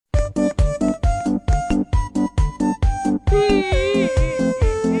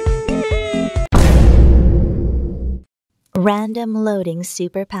Random loading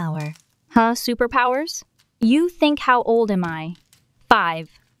superpower. Huh, superpowers? You think how old am I? 5.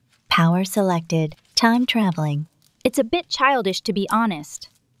 Power selected. Time traveling. It's a bit childish to be honest.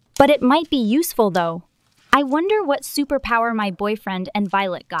 But it might be useful though. I wonder what superpower my boyfriend and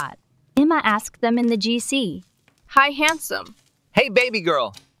Violet got. Emma asked them in the GC. Hi, handsome. Hey, baby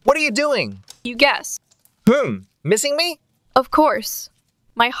girl. What are you doing? You guess. Missing me? Of course.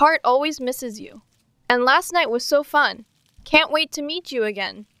 My heart always misses you. And last night was so fun. Can't wait to meet you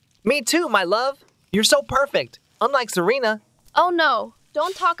again. Me too, my love. You're so perfect. Unlike Serena. Oh no,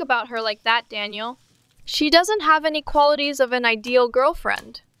 don't talk about her like that, Daniel. She doesn't have any qualities of an ideal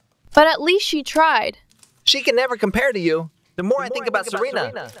girlfriend. But at least she tried. She can never compare to you. The more I think about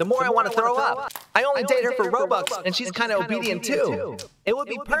Serena, the more I want to throw up. I only date her for Robux, and she's kind of obedient too. It would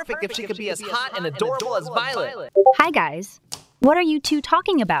be perfect if she could be as hot and adorable as Violet. Hi guys. What are you two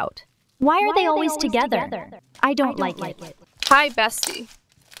talking about? Why are they always together? I don't like it. Hi, bestie.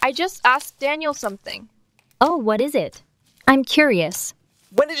 I just asked Daniel something. Oh, what is it? I'm curious.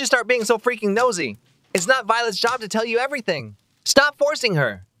 When did you start being so freaking nosy? It's not Violet's job to tell you everything. Stop forcing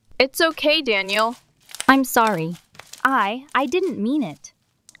her. It's okay, Daniel. I'm sorry. I didn't mean it.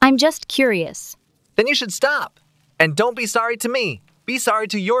 I'm just curious. Then you should stop. And don't be sorry to me. Be sorry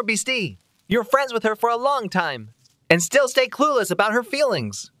to your bestie. You're friends with her for a long time. And still stay clueless about her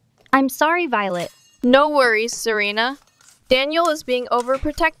feelings. I'm sorry, Violet. No worries, Serena. Daniel is being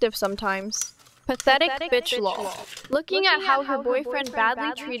overprotective sometimes. Pathetic bitch lol. Looking at how her boyfriend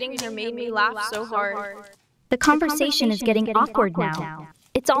badly treating her made me laugh so hard. The conversation is getting awkward now.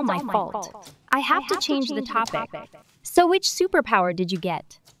 It's all my fault. I have to change the topic. So which superpower did you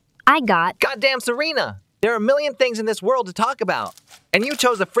get? I got... Goddamn Serena! There are a million things in this world to talk about. And you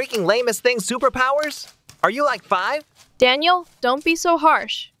chose the freaking lamest thing, superpowers? Are you like 5? Daniel, don't be so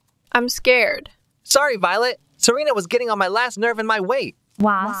harsh. I'm scared. Sorry, Violet. Serena was getting on my last nerve and my weight.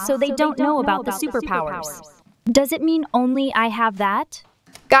 Wow, so they don't know about the superpowers. Does it mean only I have that?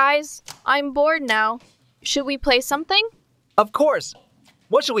 Guys, I'm bored now. Should we play something? Of course.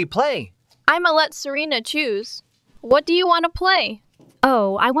 What should we play? I'ma let Serena choose. What do you want to play?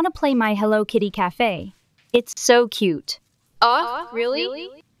 Oh, I want to play my Hello Kitty Cafe. It's so cute. Really?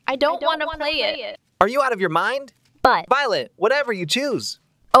 I don't want to play it. Are you out of your mind? But... Violet, whatever you choose.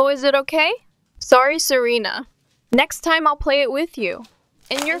 Oh, is it okay? Sorry, Serena. Next time I'll play it with you.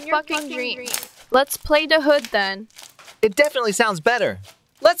 In your fucking dream. Let's play the hood then. It definitely sounds better.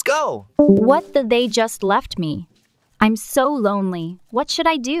 Let's go. What the they just left me? I'm so lonely. What should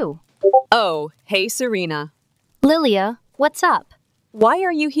I do? Oh, hey Serena. Lilia, what's up? Why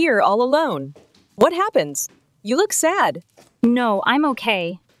are you here all alone? What happens? You look sad. No, I'm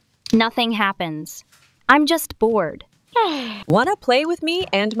okay. Nothing happens. I'm just bored. Wanna play with me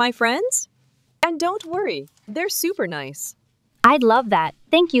and my friends? And don't worry, they're super nice. I'd love that.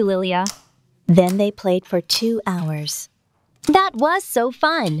 Thank you, Lilia. Then they played for 2 hours. That was so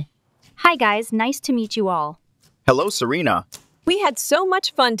fun. Hi guys, nice to meet you all. Hello, Serena. We had so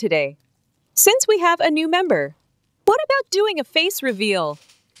much fun today. Since we have a new member, what about doing a face reveal?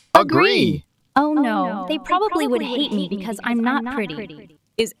 Agree. Oh no, they probably would hate me because I'm not pretty.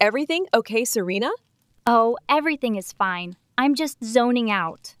 Is everything okay, Serena? Oh, everything is fine. I'm just zoning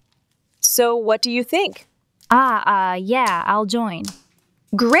out. So what do you think? Yeah, I'll join.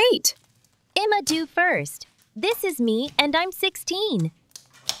 Great! Emma, do first. This is me, and I'm 16.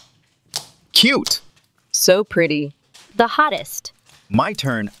 Cute. So pretty. The hottest. My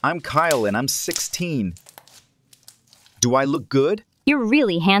turn. I'm Kyle and I'm 16. Do I look good? You're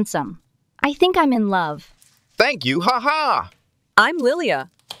really handsome. I think I'm in love. Thank you, haha! I'm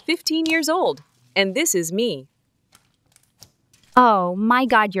Lilia, 15 years old, and this is me. Oh, my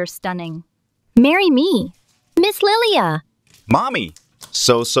God, you're stunning. Marry me. Miss Lilia. Mommy,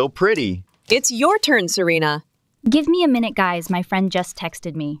 so pretty. It's your turn, Serena. Give me a minute, guys. My friend just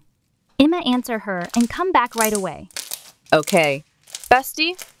texted me. Emma, answer her and come back right away. Okay.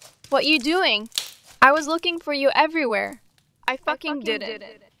 Bestie, what you doing? I was looking for you everywhere. I fucking did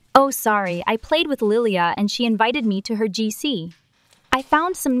it. Oh, sorry. I played with Lilia and she invited me to her GC. I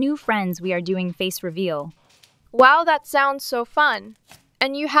found some new friends we are doing face reveal. Wow, that sounds so fun.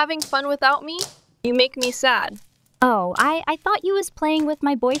 And you having fun without me? You make me sad. Oh, I thought you was playing with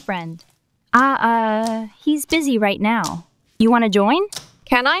my boyfriend. He's busy right now. You want to join?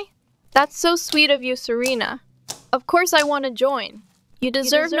 Can I? That's so sweet of you, Serena. Of course I want to join. You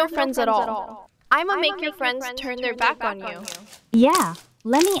deserve no friends at all. I'ma make your friends turn their back on you. Yeah,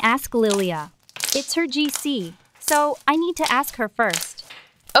 let me ask Lilia. It's her GC, so I need to ask her first.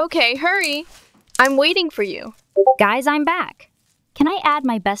 Okay, hurry. I'm waiting for you. Guys, I'm back. Can I add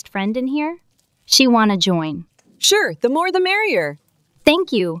my best friend in here? She wanna join. Sure, the more the merrier.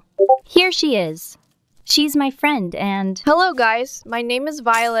 Thank you. Here she is. She's my friend and... Hello, guys. My name is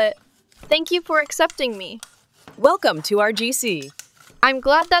Violet. Thank you for accepting me. Welcome to our GC. I'm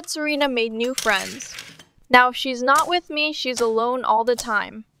glad that Serena made new friends. Now, if she's not with me, she's alone all the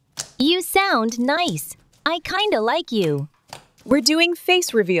time. You sound nice. I kinda like you. We're doing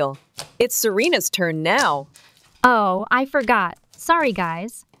face reveal. It's Serena's turn now. Oh, I forgot. Sorry,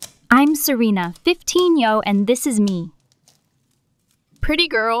 guys. I'm Serena, 15 yo, and this is me. Pretty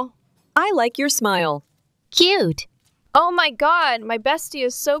girl. I like your smile. Cute. Oh my god, my bestie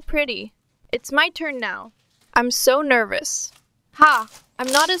is so pretty. It's my turn now. I'm so nervous. Ha,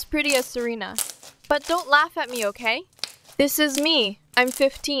 I'm not as pretty as Serena. But don't laugh at me, okay? This is me. I'm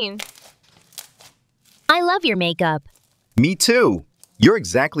 15. I love your makeup. Me too. You're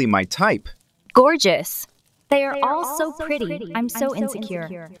exactly my type. Gorgeous. They are all so pretty. I'm so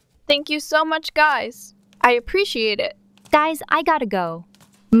insecure. Thank you so much, guys. I appreciate it. Guys, I gotta go.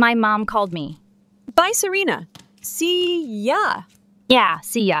 My mom called me. Bye, Serena. See ya. Yeah,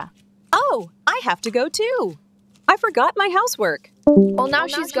 see ya. Oh, I have to go too. I forgot my housework. Well, now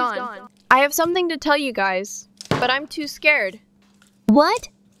she's gone. I have something to tell you guys, but I'm too scared. What?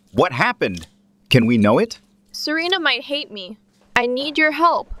 What happened? Can we know it? Serena might hate me. I need your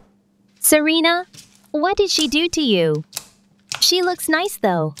help. Serena, what did she do to you? She looks nice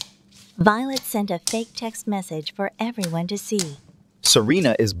though. Violet sent a fake text message for everyone to see.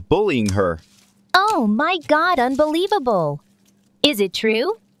 Serena is bullying her. Oh my God, unbelievable. Is it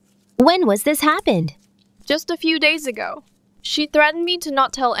true? When was this happened? Just a few days ago. She threatened me to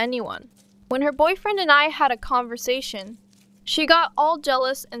not tell anyone. When her boyfriend and I had a conversation, she got all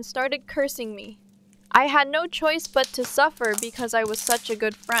jealous and started cursing me. I had no choice but to suffer because I was such a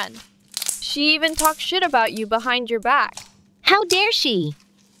good friend. She even talked shit about you behind your back. How dare she?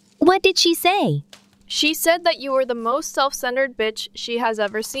 What did she say? She said that you were the most self-centered bitch she has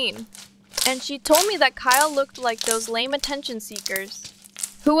ever seen. And she told me that Kyle looked like those lame attention seekers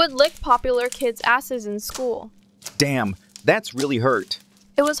who would lick popular kids' asses in school. Damn, that's really hurt.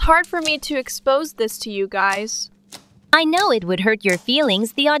 It was hard for me to expose this to you guys. I know it would hurt your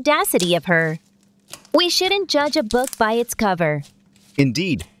feelings, the audacity of her. We shouldn't judge a book by its cover.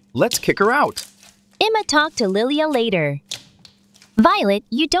 Indeed. Let's kick her out. Emma talked to Lilia later. Violet,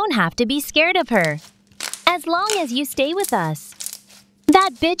 you don't have to be scared of her. As long as you stay with us.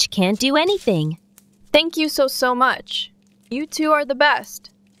 That bitch can't do anything. Thank you so much. You two are the best.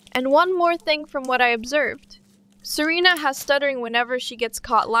 And one more thing from what I observed. Serena has stuttering whenever she gets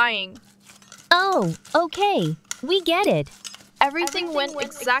caught lying. Oh, okay. We get it. Everything went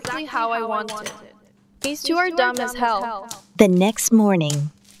exactly how I wanted. These two are dumb as hell. The next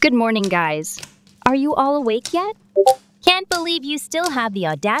morning. Good morning, guys. Are you all awake yet? Can't believe you still have the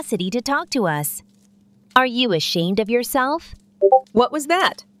audacity to talk to us. Are you ashamed of yourself? What was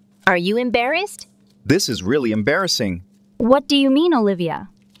that? Are you embarrassed? This is really embarrassing. What do you mean, Olivia?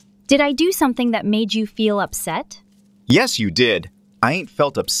 Did I do something that made you feel upset? Yes, you did. I ain't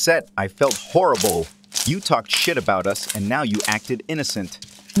felt upset. I felt horrible. You talked shit about us, and now you acted innocent.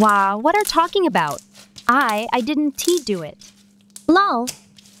 Wow, what are talking about? I didn't do it. Lol.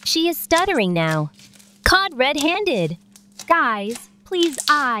 She is stuttering now. Caught red-handed. Guys, please,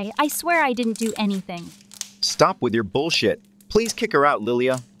 I swear I didn't do anything. Stop with your bullshit. Please kick her out,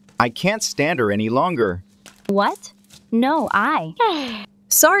 Lilia. I can't stand her any longer. What? No, I.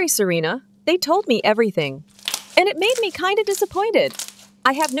 Sorry, Serena. They told me everything. And it made me kinda disappointed.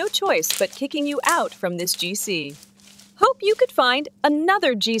 I have no choice but kicking you out from this GC. Hope you could find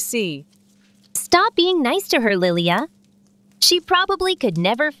another GC. Stop being nice to her, Lilia. She probably could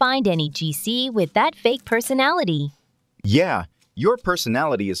never find any GC with that fake personality. Yeah, your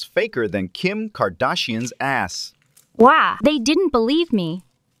personality is faker than Kim Kardashian's ass. Wow, they didn't believe me.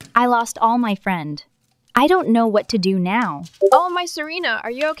 I lost all my friend. I don't know what to do now. Oh, my Serena,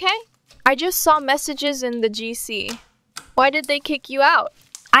 are you okay? I just saw messages in the GC. Why did they kick you out?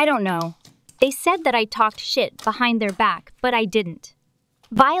 I don't know. They said that I talked shit behind their back, but I didn't.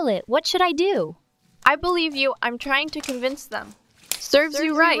 Violet, what should I do? I believe you. I'm trying to convince them. Serves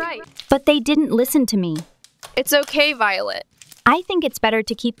you right. But they didn't listen to me. It's okay, Violet. I think it's better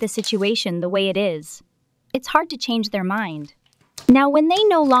to keep the situation the way it is. It's hard to change their mind. Now, when they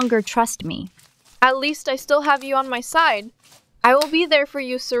no longer trust me, At least I still have you on my side. I will be there for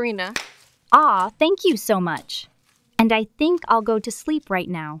you, Serena. thank you so much. And I think I'll go to sleep right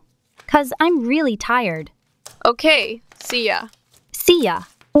now, 'cause I'm really tired. Okay, see ya. See ya.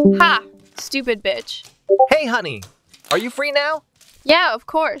 Ha! Stupid bitch. Hey, honey. Are you free now? Yeah, of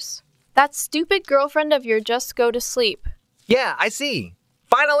course. That stupid girlfriend of yours just go to sleep. Yeah, I see.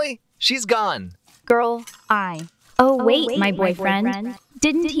 Finally, she's gone. Girl, Oh, wait, my boyfriend.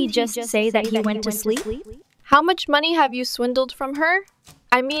 Didn't he just say that he went to sleep? How much money have you swindled from her?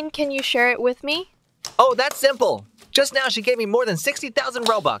 I mean, can you share it with me? Oh, that's simple. Just now she gave me more than 60,000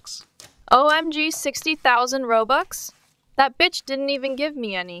 Robux. OMG 60,000 Robux? That bitch didn't even give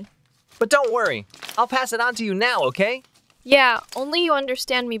me any. But don't worry, I'll pass it on to you now, okay? Yeah, only you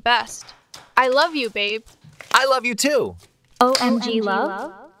understand me best. I love you, babe. I love you too. OMG,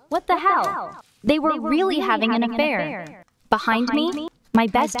 love? What the hell? They were really having an affair. Behind me, my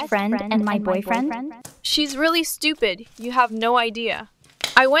best friend and my boyfriend. She's really stupid. You have no idea.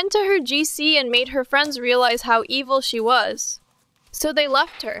 I went to her GC and made her friends realize how evil she was. So they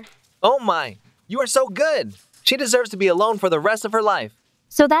left her. Oh my, you are so good. She deserves to be alone for the rest of her life.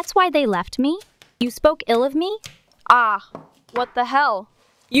 So that's why they left me? You spoke ill of me? Ah, what the hell?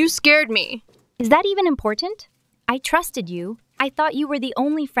 You scared me. Is that even important? I trusted you. I thought you were the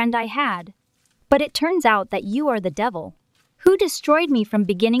only friend I had. But it turns out that you are the devil, who destroyed me from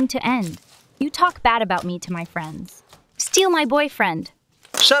beginning to end. You talk bad about me to my friends. Steal my boyfriend.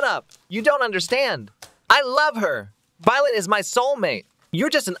 Shut up. You don't understand. I love her. Violet is my soulmate. You're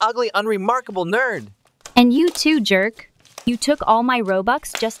just an ugly, unremarkable nerd. And you too, jerk. You took all my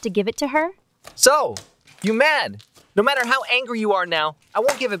Robux just to give it to her? So, you mad? No matter how angry you are now, I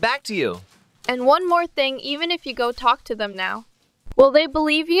won't give it back to you. And one more thing, even if you go talk to them now. Will they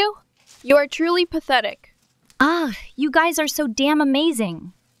believe you? You are truly pathetic. Ah, you guys are so damn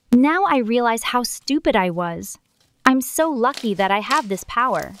amazing. Now I realize how stupid I was. I'm so lucky that I have this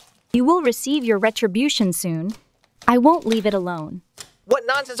power. You will receive your retribution soon. I won't leave it alone. What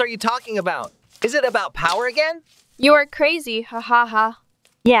nonsense are you talking about? Is it about power again? You are crazy, ha ha ha.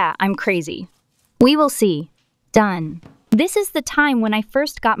 Yeah, I'm crazy. We will see. Done. This is the time when I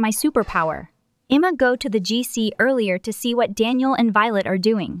first got my superpower. Emma go to the GC earlier to see what Daniel and Violet are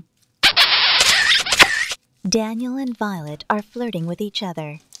doing. Daniel and Violet are flirting with each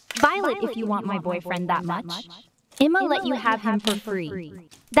other. Violet, if you want my boyfriend that much. Emma let you have him for free.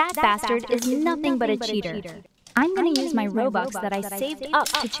 That bastard is nothing but a cheater. I'm gonna use my Robux that I saved up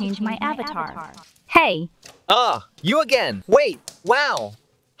to change my avatar. Hey. You again. Wait, wow.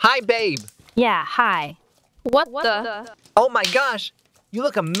 Hi, babe. Yeah, hi. What the? Oh my gosh, you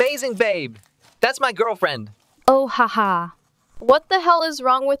look amazing, babe. That's my girlfriend. Oh, haha. What the hell is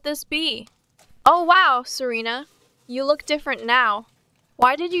wrong with this bee? Oh wow, Serena. You look different now.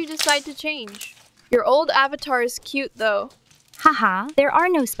 Why did you decide to change? Your old avatar is cute though. Haha, there are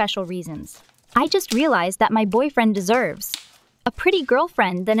no special reasons. I just realized that my boyfriend deserves a pretty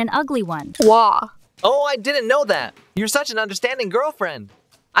girlfriend than an ugly one. Wah. Oh, I didn't know that. You're such an understanding girlfriend.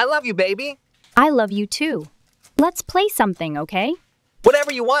 I love you, baby. I love you too. Let's play something, okay?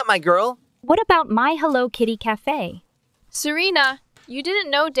 Whatever you want, my girl. What about my Hello Kitty Cafe? Serena, you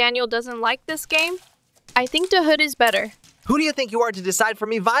didn't know Daniel doesn't like this game? I think the hood is better. Who do you think you are to decide for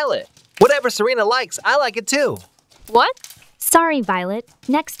me, Violet? Whatever Serena likes, I like it too. What? Sorry, Violet.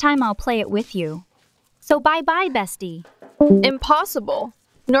 Next time I'll play it with you. So bye-bye, bestie. Impossible.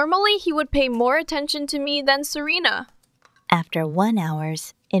 Normally he would pay more attention to me than Serena. After 1 hour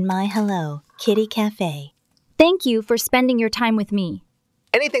in my Hello Kitty Cafe. Thank you for spending your time with me.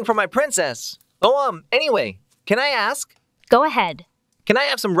 Anything for my princess. Oh, anyway, can I ask? Go ahead. Can I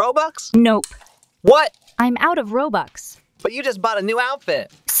have some Robux? Nope. What? I'm out of Robux. But you just bought a new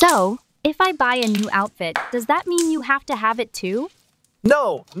outfit. So, if I buy a new outfit, does that mean you have to have it too?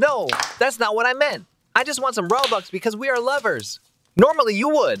 No, that's not what I meant. I just want some Robux because we are lovers. Normally you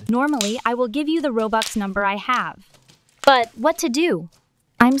would. Normally, I will give you the Robux number I have. But what to do?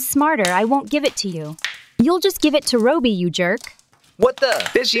 I'm smarter, I won't give it to you. You'll just give it to Roby, you jerk. What the?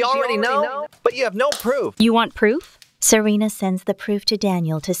 Did she already know? But you have no proof. You want proof? Serena sends the proof to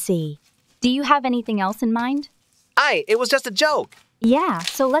Daniel to see. Do you have anything else in mind? It was just a joke. Yeah,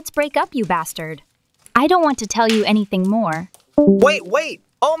 so let's break up, you bastard. I don't want to tell you anything more. Wait,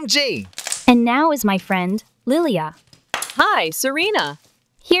 OMG. And now is my friend, Lilia. Hi, Serena.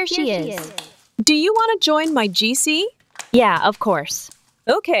 Here she is. Do you want to join my GC? Yeah, of course.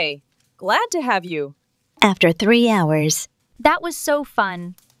 Okay, glad to have you. After 3 hours. That was so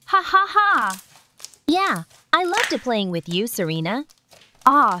fun. Ha ha ha. Yeah, I loved playing with you, Serena.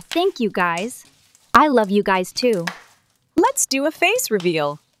 Aw, thank you guys. I love you guys too. Let's do a face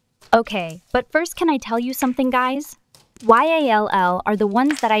reveal. Okay, but first can I tell you something, guys? YALL are the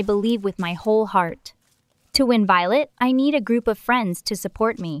ones that I believe with my whole heart. To win Violet, I need a group of friends to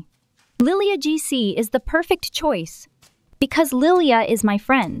support me. Lilia GC is the perfect choice. Because Lilia is my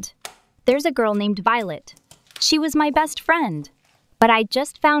friend. There's a girl named Violet. She was my best friend. But I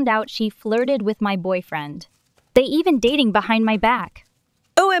just found out she flirted with my boyfriend. They even dating behind my back.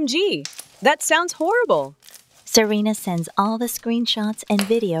 OMG, That sounds horrible. Serena sends all the screenshots and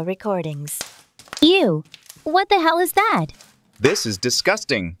video recordings. Ew, what the hell is that? This is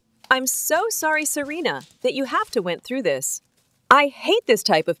disgusting. I'm so sorry, Serena, that you have to went through this. I hate this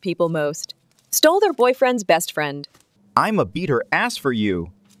type of people most. Stole their boyfriend's best friend. I'ma beat her ass for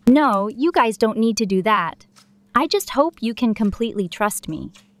you. No, you guys don't need to do that. I just hope you can completely trust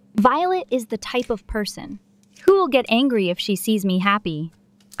me. Violet is the type of person who will get angry if she sees me happy.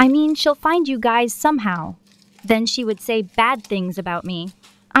 I mean, she'll find you guys somehow. Then she would say bad things about me.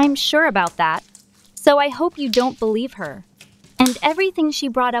 I'm sure about that. So I hope you don't believe her. And everything she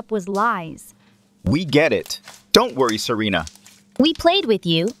brought up was lies. We get it. Don't worry, Serena. We played with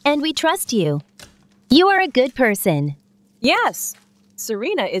you and we trust you. You are a good person. Yes,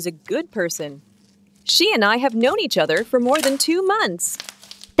 Serena is a good person. She and I have known each other for more than 2 months.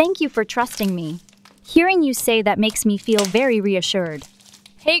 Thank you for trusting me. Hearing you say that makes me feel very reassured.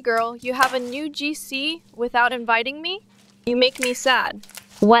 Hey girl, you have a new GC without inviting me? You make me sad.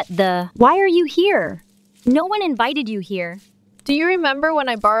 What the? Why are you here? No one invited you here. Do you remember when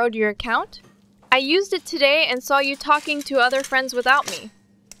I borrowed your account? I used it today and saw you talking to other friends without me.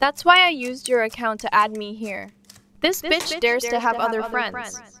 That's why I used your account to add me here. This bitch dares to have other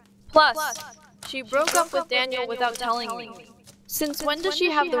friends. Plus, she broke up with Daniel without telling me. Since when does she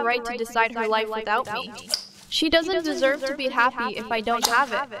have the right to decide her life without me? She doesn't deserve to be happy if I don't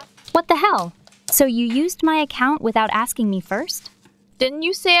have it. What the hell? So you used my account without asking me first? Didn't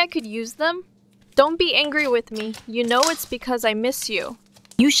you say I could use them? Don't be angry with me. You know it's because I miss you.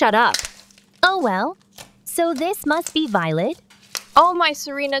 You shut up. Oh well, so this must be Violet. Oh, my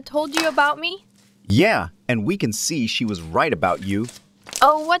Serena told you about me? Yeah, and we can see she was right about you.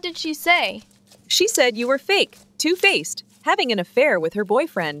 Oh, what did she say? She said you were fake, two-faced, having an affair with her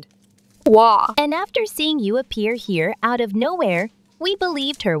boyfriend. Wah. And after seeing you appear here out of nowhere, we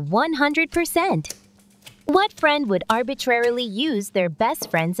believed her 100%. What friend would arbitrarily use their best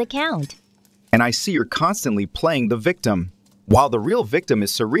friend's account? And I see you're constantly playing the victim, while the real victim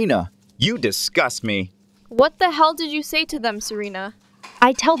is Serena. You disgust me. What the hell did you say to them, Serena?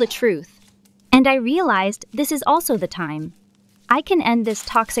 I tell the truth. And I realized this is also the time. I can end this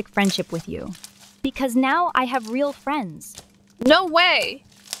toxic friendship with you. Because now I have real friends. No way!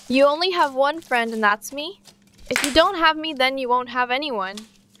 You only have one friend and that's me? If you don't have me, then you won't have anyone.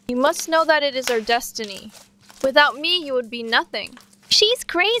 You must know that it is our destiny. Without me, you would be nothing. She's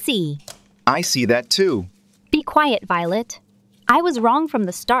crazy. I see that too. Be quiet, Violet. I was wrong from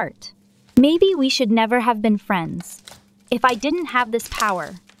the start. Maybe we should never have been friends. If I didn't have this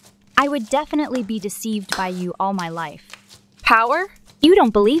power, I would definitely be deceived by you all my life. Power? You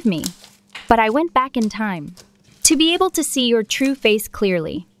don't believe me, but I went back in time to be able to see your true face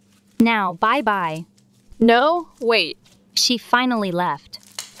clearly. Now, bye-bye. No, wait. She finally left.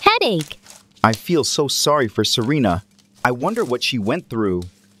 Headache. I feel so sorry for Serena. I wonder what she went through.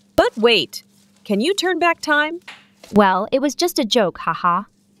 But wait, can you turn back time? Well, it was just a joke, haha.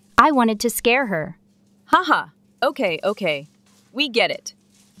 I wanted to scare her. Haha, okay. We get it.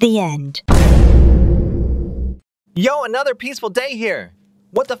 The end. Yo, another peaceful day here.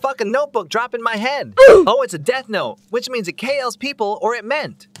 What the fuck, a notebook drop in my head? Oh, it's a death note, which means it KLs people or it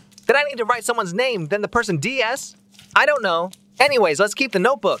meant. Did I need to write someone's name, then the person DS? I don't know. Anyways, let's keep the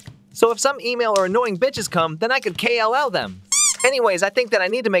notebook. So if some email or annoying bitches come, then I could KLL them. Anyways, I think that I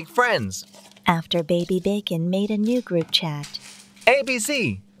need to make friends. After Baby Bacon made a new group chat.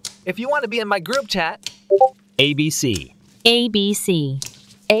 ABC. If you want to be in my group chat. ABC. ABC.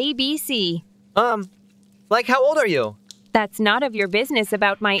 ABC. Like how old are you? That's not of your business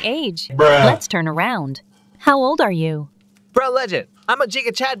about my age. Let's turn around. How old are you? Bro, legit. I'm a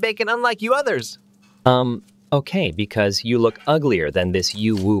Giga Chad Bacon unlike you others. Okay, because you look uglier than this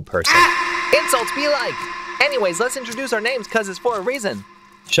you-woo person. Insults be like. Anyways, let's introduce our names cause it's for a reason.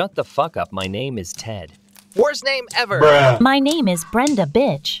 Shut the fuck up, my name is Ted. Worst name ever. My name is Brenda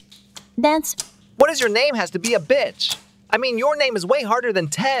Bitch. That's... What is your name has to be a bitch? I mean, your name is way harder than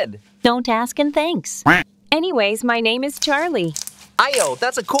Ted. Don't ask and thanks. Anyways, my name is Charlie. Ayo,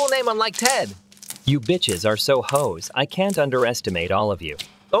 that's a cool name unlike Ted. You bitches are so hoes, I can't underestimate all of you.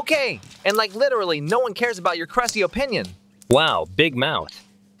 Okay, and like literally no one cares about your crusty opinion. Wow, big mouth.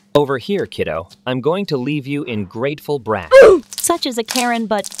 Over here, kiddo, I'm going to leave you in grateful brat. Such as a Karen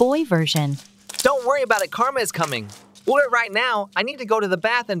but boy version. Don't worry about it, karma is coming. Order it right now, I need to go to the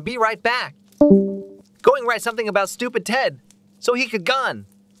bath and be right back. Going write something about stupid Ted, so he could gone.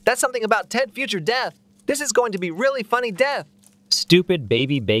 That's something about Ted future death. This is going to be really funny death. Stupid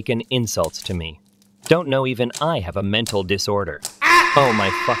baby bacon insults to me. Don't know even I have a mental disorder. Oh my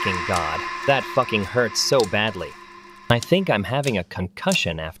fucking god, that fucking hurts so badly. I think I'm having a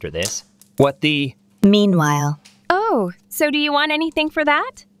concussion after this. What the? Meanwhile. Oh, so do you want anything for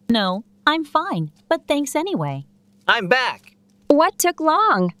that? No, I'm fine, but thanks anyway. I'm back. What took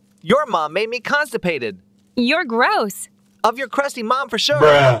long? Your mom made me constipated. You're gross. Of your crusty mom for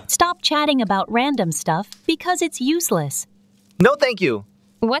sure. Stop chatting about random stuff because it's useless. No thank you.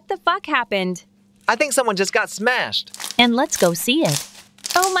 What the fuck happened? I think someone just got smashed. And let's go see it.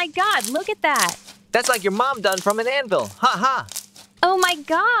 Oh my god, look at that. That's like your mom done from an anvil. Ha ha. Oh my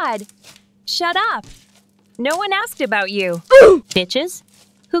god. Shut up. No one asked about you. Bitches?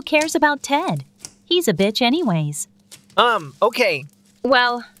 Who cares about Ted? He's a bitch anyways. Okay.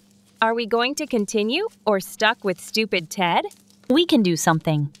 Well, are we going to continue or stuck with stupid Ted? We can do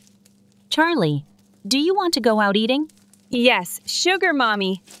something. Charlie, do you want to go out eating? Yes, sugar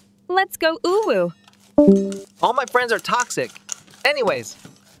mommy. Let's go ooh-woo. All my friends are toxic. Anyways,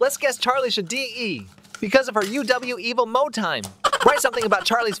 let's guess Charlie should DE because of her UW evil mo time. Write something about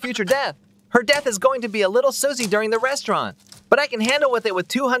Charlie's future death. Her death is going to be a little Susie during the restaurant, but I can handle with it with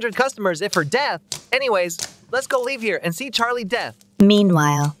 200 customers if her death. Anyways, let's go leave here and see Charlie death.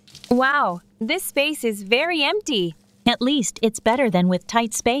 Meanwhile. Wow, this space is very empty. At least it's better than with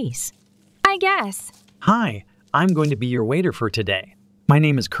tight space. I guess. Hi, I'm going to be your waiter for today. My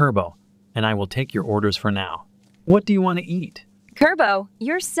name is Kerbo, and I will take your orders for now. What do you want to eat? Kerbo,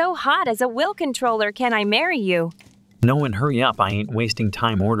 you're so hot as a will controller. Can I marry you? No, and hurry up, I ain't wasting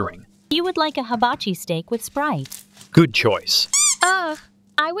time ordering. You would like a hibachi steak with Sprite. Good choice. Ugh,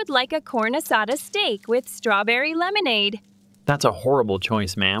 I would like a corn asada steak with strawberry lemonade. That's a horrible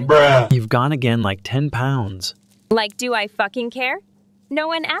choice, ma'am. You've gone again like 10 pounds. Like, do I fucking care? No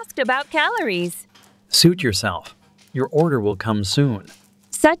one asked about calories. Suit yourself. Your order will come soon.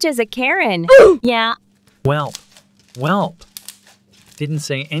 Such as a Karen. Yeah. Welp. Didn't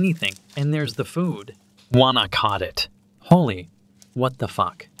say anything, and there's the food. Wanna caught it. Holy, what the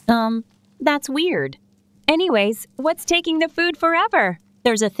fuck? That's weird. Anyways, what's taking the food forever?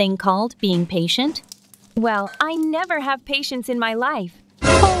 There's a thing called being patient. Well, I never have patience in my life.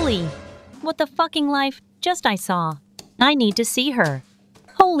 Holy! What the fucking life just I saw. I need to see her.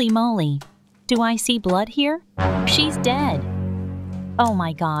 Holy moly. Do I see blood here? She's dead. Oh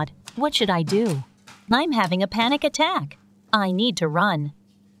my god, what should I do? I'm having a panic attack. I need to run.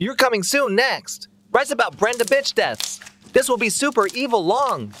 You're coming soon next. Writes about Brenda bitch deaths. This will be super evil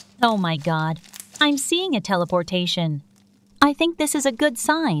long. Oh my god. I'm seeing a teleportation. I think this is a good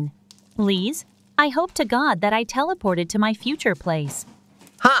sign. Lise, I hope to God that I teleported to my future place.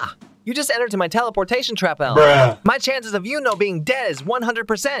 Ha! You just entered to my teleportation trap, L. My chances of you no being dead is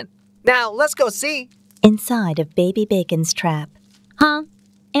 100%. Now, let's go see. Inside of Baby Bacon's trap. Huh?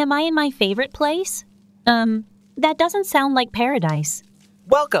 Am I in my favorite place? That doesn't sound like paradise.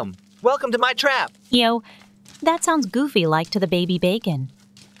 Welcome. Welcome to my trap. Yo, that sounds goofy like to the Baby Bacon.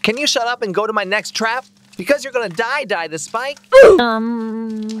 Can you shut up and go to my next trap? Because you're gonna die this spike.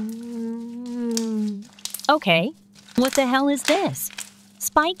 Okay. What the hell is this?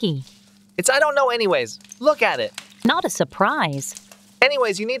 Spiky. It's I don't know anyways. Look at it. Not a surprise.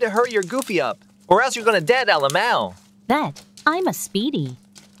 Anyways, you need to hurry your goofy up, or else you're gonna dead LML. That, I'm a speedy.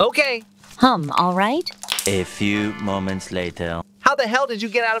 Okay. All right. A few moments later. How the hell did you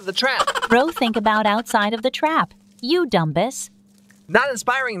get out of the trap? Bro, think about outside of the trap. You dumbus. Not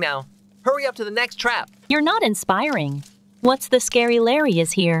inspiring now. Hurry up to the next trap. You're not inspiring. What's the scary Larry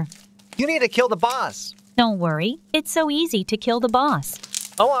is here? You need to kill the boss. Don't worry. It's so easy to kill the boss.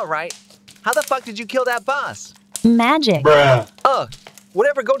 Oh, all right. How the fuck did you kill that boss? Magic. Ugh.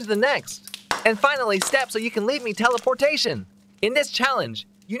 Whatever, go to the next. And finally, step so you can leave me teleportation. In this challenge,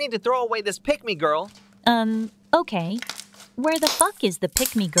 you need to throw away this pick-me girl. Okay. Where the fuck is the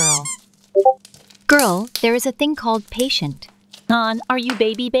pick-me girl? Girl, there is a thing called patient. Are you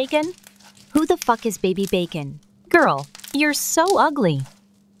Baby Bacon? Who the fuck is Baby Bacon? Girl, you're so ugly.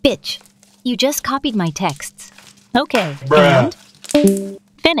 Bitch, you just copied my texts. Okay, and?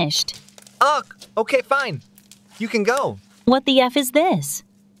 Finished. Ugh, okay, fine. You can go. What the F is this?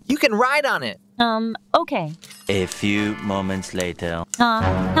 You can ride on it. Okay. A few moments later.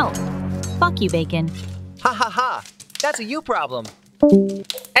 Help. Fuck you, Bacon. Ha ha ha. That's a you problem.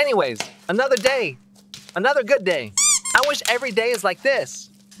 Anyways, another day. Another good day. I wish every day is like this.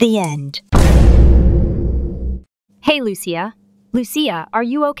 The end. Hey, Lucia. Lucia, are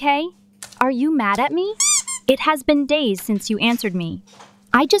you okay? Are you mad at me? It has been days since you answered me.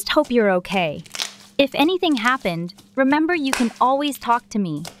 I just hope you're okay. If anything happened, remember you can always talk to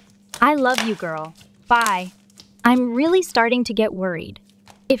me. I love you, girl. Bye. I'm really starting to get worried.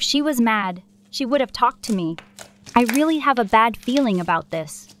 If she was mad, she would have talked to me. I really have a bad feeling about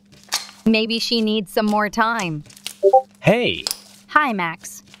this. Maybe she needs some more time. Hey! Hi,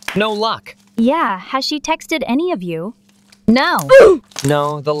 Max. No luck. Yeah, has she texted any of you? No.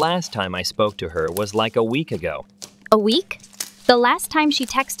 No, the last time I spoke to her was like a week ago. A week? The last time she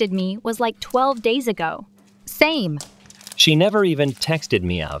texted me was like 12 days ago. Same. She never even texted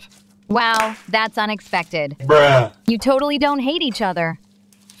me of. Wow, that's unexpected. Bruh. You totally don't hate each other.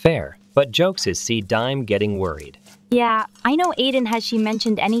 Fair, but jokes is see Dime getting worried. Yeah, I know Aiden. Has she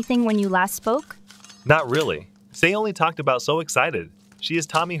mentioned anything when you last spoke? Not really. They only talked about so excited. She is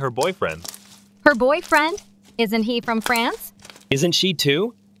Tommy, her boyfriend. Her boyfriend? Isn't he from France? Isn't she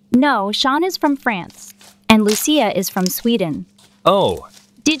too? No, Sean is from France. And Lucia is from Sweden. Oh,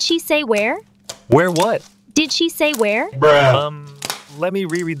 Did she say where? Where what? Did she say where? Let me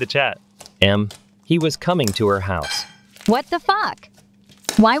reread the chat. he was coming to her house. What the fuck?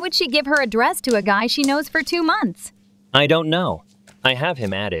 Why would she give her address to a guy she knows for 2 months? I don't know. I have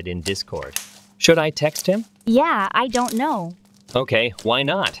him added in Discord. Should I text him? Yeah, I don't know. Okay, why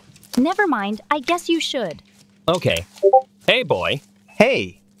not? Never mind, I guess you should. Okay. Hey, boy.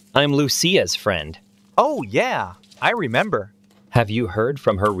 Hey. I'm Lucia's friend. Oh, yeah. I remember. Have you heard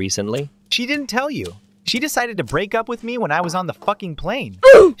from her recently? She didn't tell you. She decided to break up with me when I was on the fucking plane.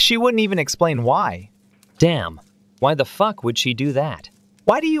 She wouldn't even explain why. Damn. Why the fuck would she do that?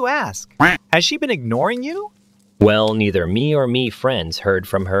 Why do you ask? Has she been ignoring you? Well, neither me friends heard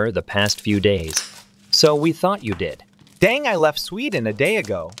from her the past few days. So we thought you did. Dang, I left Sweden a day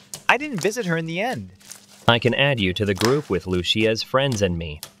ago. I didn't visit her in the end. I can add you to the group with Lucia's friends and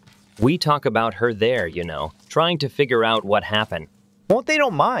me. We talk about her there, you know, trying to figure out what happened. Won't they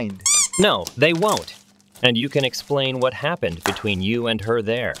don't mind? No, they won't. And you can explain what happened between you and her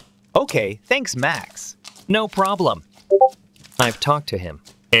there. Okay, thanks, Max. No problem. I've talked to him.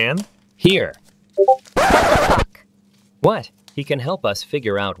 And? Here. What the fuck? What? He can help us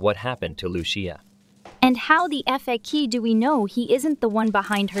figure out what happened to Lucia. And how the FAQ do we know he isn't the one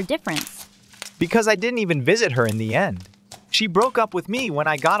behind her difference? Because I didn't even visit her in the end. She broke up with me when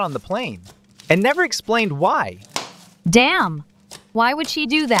I got on the plane and never explained why. Damn. Why would she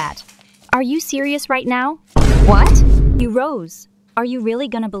do that? Are you serious right now? What? You rose. Are you really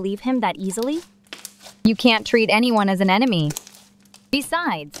gonna believe him that easily? You can't treat anyone as an enemy.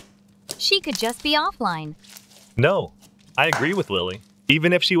 Besides, she could just be offline. No, I agree with Lily.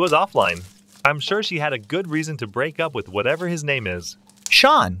 Even if she was offline, I'm sure she had a good reason to break up with whatever his name is.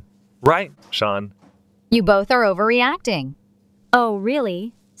 Sean. Right, Sean. You both are overreacting. Oh,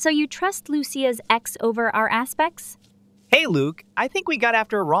 really? So you trust Lucia's ex over our aspects? Hey, Luke, I think we got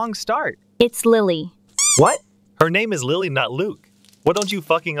after a wrong start. It's Lily. What? Her name is Lily, not Luke. What don't you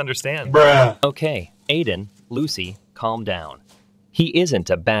fucking understand? Bruh. Okay, Aiden, Lucy, calm down. He isn't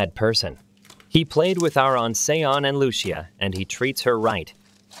a bad person. He played with our Aunt Seon and Lucia, and he treats her right.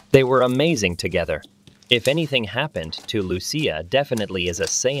 They were amazing together. If anything happened to Lucia, definitely is a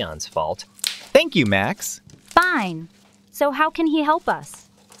Seon's fault. Thank you, Max. Fine. So how can he help us?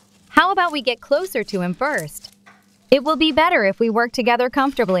 How about we get closer to him first? It will be better if we work together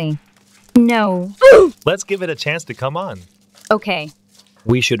comfortably. No. Let's give it a chance to come on. Okay.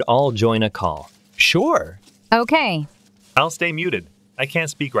 We should all join a call. Sure. Okay. I'll stay muted. I can't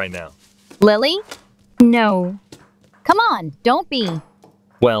speak right now. Lily? No. Come on, don't be.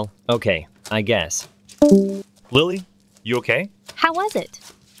 Well, okay, I guess. Lily, you okay? How was it?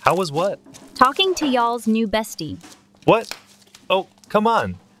 How was what? Talking to y'all's new bestie. What? Oh, come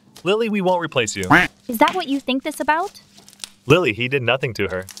on. Lily, we won't replace you. Is that what you think this about? Lily, he did nothing to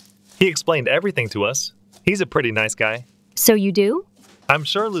her. He explained everything to us. He's a pretty nice guy. So you do? I'm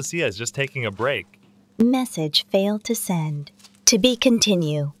sure Lucia is just taking a break. Message failed to send. To be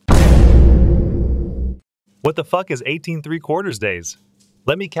continue. What the fuck is 18 3/4 days?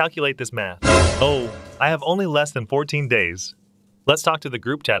 Let me calculate this math. Oh, I have only less than 14 days. Let's talk to the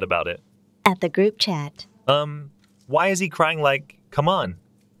group chat about it. At the group chat. Why is he crying like, come on?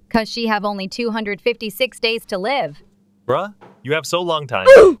 'Cause she have only 256 days to live. Bruh, you have so long time.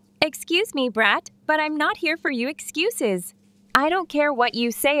 Excuse me, Brat, but I'm not here for you excuses. I don't care what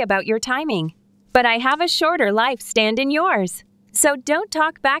you say about your timing, but I have a shorter life stand in yours. So don't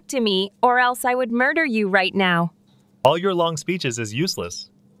talk back to me, or else I would murder you right now. All your long speeches is useless,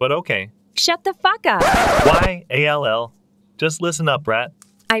 but okay. Shut the fuck up. Why, ALL? Just listen up, Brat.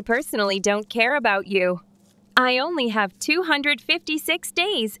 I personally don't care about you. I only have 256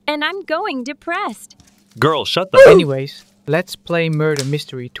 days, and I'm going depressed. Girl, shut the Anyways, let's play murder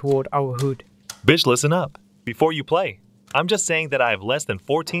mystery toward our hood. Bitch, listen up. Before you play, I'm just saying that I have less than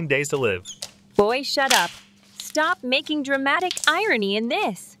 14 days to live. Boy, shut up. Stop making dramatic irony in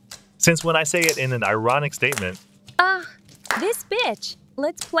this. Since when I say it in an ironic statement, This bitch.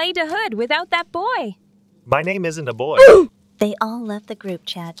 Let's play to hood without that boy. my name isn't a boy. They all left the group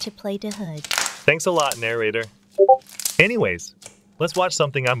chat to play to Hood. Thanks a lot, narrator. Anyways, let's watch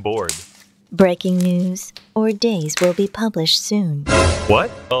something I'm bored. Breaking news, or days will be published soon.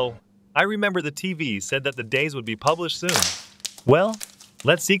 What? Oh, I remember the TV said that the days would be published soon. Well,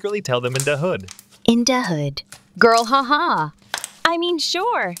 let's secretly tell them in the Hood. In the Hood. Girl, haha. I mean,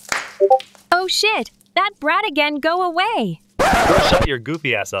 sure. Oh shit, that brat again, go away. Girl, shut your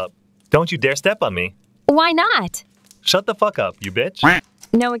goofy ass up. Don't you dare step on me. Why not? Shut the fuck up, you bitch.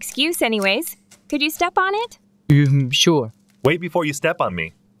 No excuse anyways. Could you step on it? Sure. Wait before you step on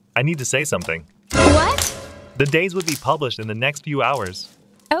me. I need to say something. What? The days would be published in the next few hours.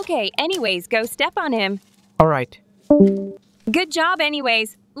 Okay, anyways, go step on him. All right. Good job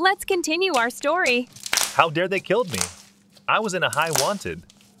anyways. Let's continue our story. How dare they killed me? I was in a high wanted.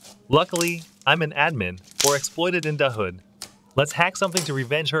 Luckily, I'm an admin or exploited in the Hood. Let's hack something to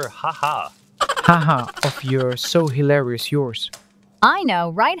revenge her, haha. Haha, of your so hilarious yours. I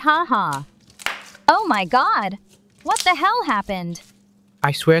know, right? Haha. Oh my god. What the hell happened?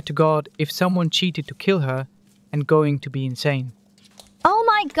 I swear to God, if someone cheated to kill her, I'm going to be insane. Oh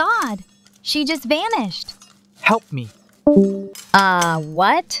my god. She just vanished. Help me.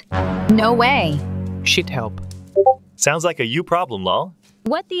 What? No way. Shit help. Sounds like a you problem, lol.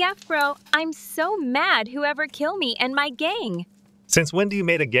 What the F, bro? I'm so mad whoever killed me and my gang. Since when do you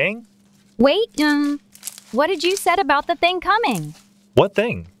made a gang? Wait, what did you said about the thing coming? What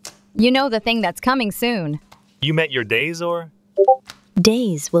thing? You know the thing that's coming soon. You meant your days or?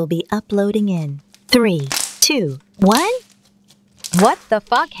 Days will be uploading in 3, 2, 1. What the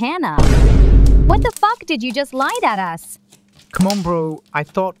fuck, Hannah? What the fuck did you just lie at us? Come on, bro. I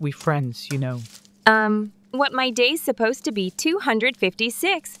thought we friends, you know. What my day's supposed to be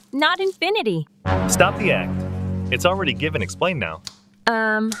 256, not infinity. Stop the act. It's already given explained now.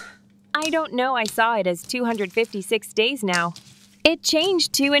 I don't know, I saw it as 256 days now. It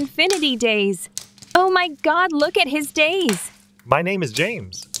changed to infinity days. Oh my god, look at his days. My name is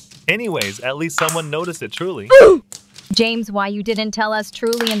James. Anyways, at least someone noticed it truly. James, why you didn't tell us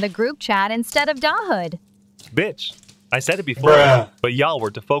truly in the group chat instead of Dahood? Bitch, I said it before, but y'all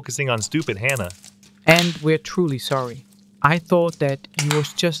were focusing on stupid Hannah. And we're truly sorry. I thought that you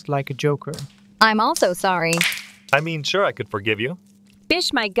was just like a joker. I'm also sorry. I mean, sure, I could forgive you.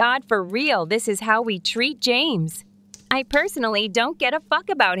 Bish, my god, for real, this is how we treat James. I personally don't get a fuck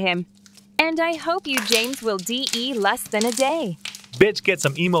about him. And I hope you, James, will DE less than a day. Bitch, get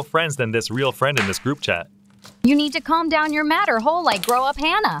some emo friends than this real friend in this group chat. You need to calm down your matter hole like grow up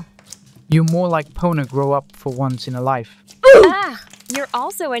Hannah. You're more like Pona grow up for once in a life. You're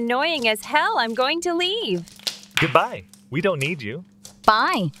also annoying as hell. I'm going to leave. Goodbye. We don't need you.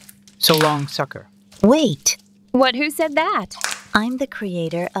 Bye. So long, sucker. Wait. What, who said that? I'm the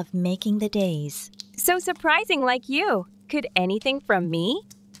creator of Making the Days. So surprising like you. Could anything from me?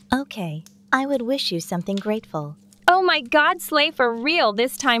 Okay, I would wish you something grateful. Oh my god, Slay, for real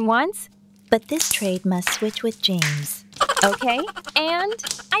this time once? But this trade must switch with James. Okay,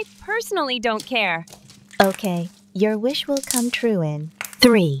 and I personally don't care. Okay, your wish will come true in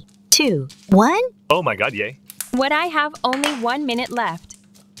 3, 2, 1. Oh my god, yay. Would I have only 1 minute left?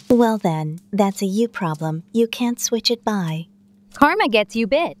 Well then, that's a you problem. You can't switch it by. Karma gets you,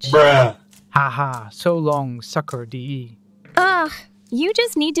 bitch. Haha, so long, sucker DE. Ugh, you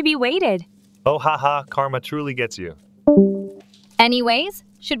just need to be waited. Oh haha, karma truly gets you. Anyways,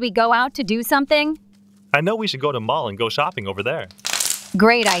 should we go out to do something? I know we should go to mall and go shopping over there.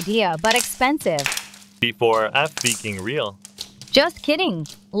 Great idea, but expensive. Before I'm speaking real. Just kidding.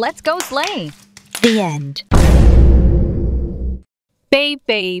 Let's go slay. The end.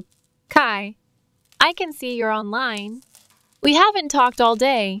 Babe. Kai, I can see you're online. We haven't talked all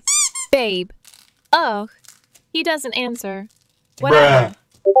day. Babe. Ugh. He doesn't answer. Whatever.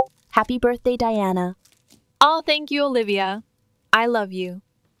 Happy birthday, Diana. Oh, thank you, Olivia. I love you.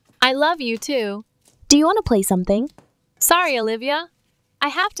 I love you too. Do you want to play something? Sorry, Olivia. I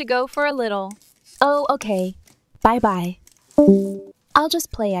have to go for a little. Oh, okay. Bye-bye. I'll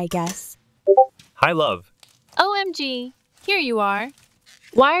just play, I guess. Hi, love. OMG. Here you are.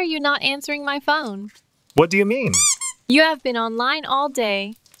 Why are you not answering my phone? What do you mean? You have been online all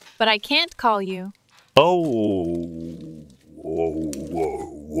day, but I can't call you. Oh.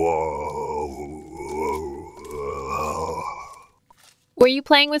 Were you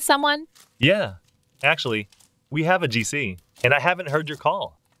playing with someone? Yeah. Actually, we have a GC, and I haven't heard your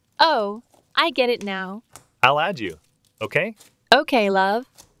call. Oh, I get it now. I'll add you, okay? Okay, love.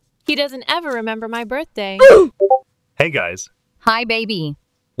 He doesn't ever remember my birthday. Hey, guys. Hi, baby.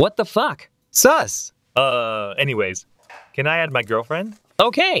 What the fuck? Sus. Anyways, can I add my girlfriend?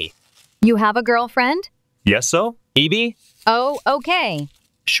 Okay. You have a girlfriend? Yes, so? EB? Oh, okay.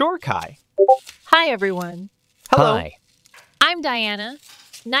 Sure, Kai. Hi, everyone. Hello. Hi, I'm Diana.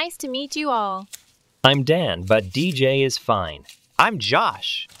 Nice to meet you all. I'm Dan, but DJ is fine. I'm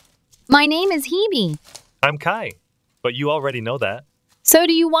Josh. My name is Hebe. I'm Kai, but you already know that. So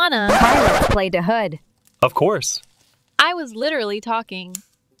do you wanna? Let's play to hood. Of course. I was literally talking.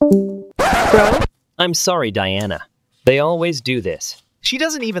 Bro? I'm sorry, Diana. They always do this. She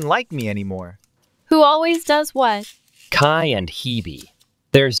doesn't even like me anymore. Who always does what? Kai and Hebe.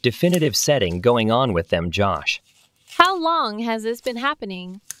 There's definitive setting going on with them, Josh. How long has this been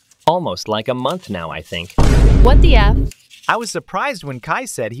happening? Almost like a month now, I think. What the F? I was surprised when Kai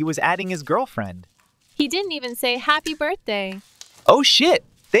said he was adding his girlfriend. He didn't even say happy birthday. Oh shit,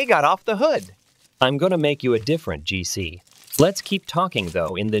 they got off the hood. I'm gonna make you a different GC. Let's keep talking,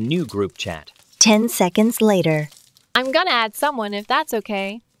 though, in the new group chat. 10 seconds later. I'm gonna add someone if that's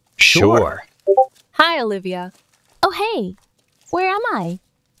okay. Sure. Hi, Olivia. Oh, hey. Where am I?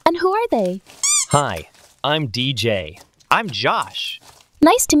 And who are they? Hi, I'm DJ. I'm Josh.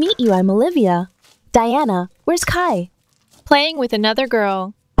 Nice to meet you. I'm Olivia. Diana, where's Kai? Playing with another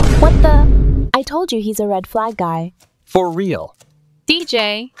girl. What the? I told you he's a red flag guy. For real.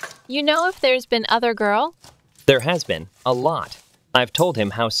 DJ, you know if there's been other girl? There has been. A lot. I've told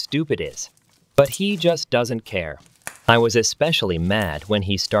him how stupid is. But he just doesn't care. I was especially mad when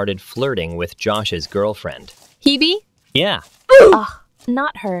he started flirting with Josh's girlfriend. Hebe? Yeah. Ugh,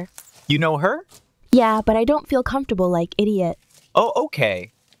 not her. You know her? Yeah, but I don't feel comfortable like idiot. Oh,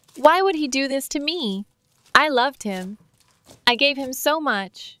 okay. Why would he do this to me? I loved him. I gave him so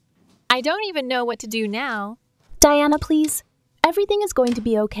much. I don't even know what to do now. Diana, please. Everything is going to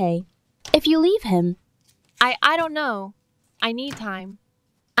be okay. If you leave him. I don't know. I need time.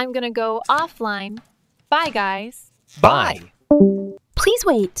 I'm gonna go offline. Bye, guys. Bye. Please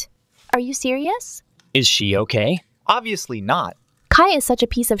wait. Are you serious? Is she okay? Obviously not. Kai is such a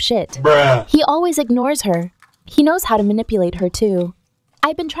piece of shit. Bruh. He always ignores her. He knows how to manipulate her too.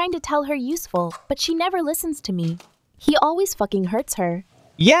 I've been trying to tell her useful, but she never listens to me. He always fucking hurts her.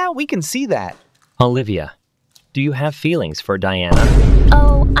 Yeah, we can see that. Olivia, do you have feelings for Diana?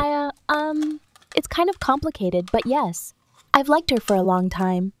 Oh, it's kind of complicated, but yes. I've liked her for a long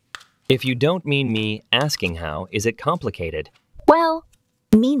time. If you don't mean me asking how, is it complicated? Well,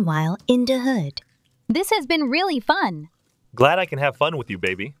 meanwhile, in the hood. This has been really fun. Glad I can have fun with you,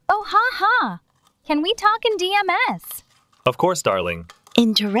 baby. Oh, ha. Can we talk in DMS? Of course, darling.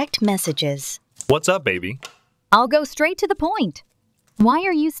 In direct messages. What's up, baby? I'll go straight to the point. Why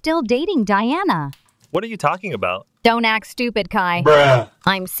are you still dating Diana? What are you talking about? Don't act stupid, Kai. Bruh.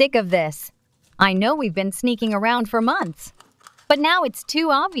 I'm sick of this. I know we've been sneaking around for months. But now it's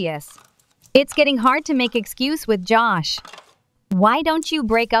too obvious. It's getting hard to make excuse with Josh. Why don't you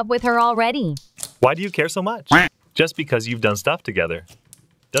break up with her already? Why do you care so much? Just because you've done stuff together.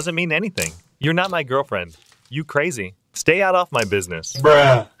 Doesn't mean anything. You're not my girlfriend. You crazy. Stay out of my business.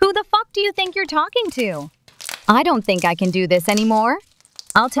 Bruh. Who the fuck do you think you're talking to? I don't think I can do this anymore.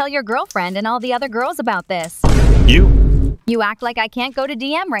 I'll tell your girlfriend and all the other girls about this. You act like I can't go to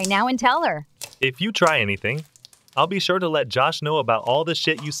DM right now and tell her. If you try anything, I'll be sure to let Josh know about all the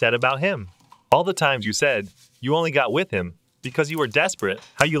shit you said about him. All the times you said you only got with him because you were desperate.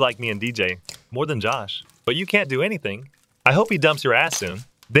 How you like me and DJ more than Josh. But you can't do anything. I hope he dumps your ass soon.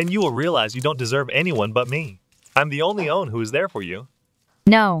 Then you will realize you don't deserve anyone but me. I'm the only own who is there for you.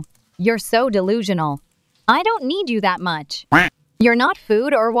 No, you're so delusional. I don't need you that much. You're not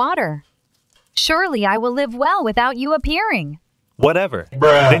food or water. Surely I will live well without you appearing. Whatever.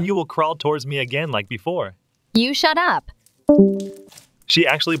 Then you will crawl towards me again like before. You shut up. She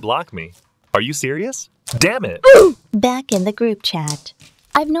actually blocked me. Are you serious? Damn it. Back in the group chat.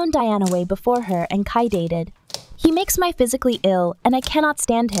 I've known Diana way before her and Kai dated. He makes me physically ill and I cannot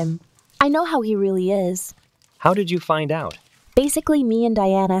stand him. I know how he really is. How did you find out? Basically, me and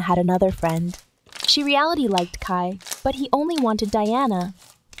Diana had another friend. She reality liked Kai, but he only wanted Diana.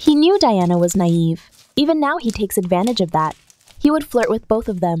 He knew Diana was naive. Even now he takes advantage of that. He would flirt with both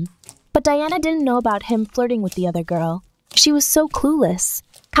of them. But Diana didn't know about him flirting with the other girl. She was so clueless.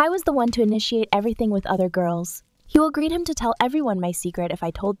 Kai was the one to initiate everything with other girls. He will agreed him to tell everyone my secret if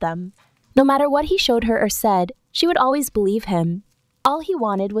I told them. No matter what he showed her or said, she would always believe him. All he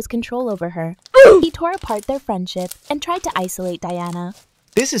wanted was control over her. He tore apart their friendship and tried to isolate Diana.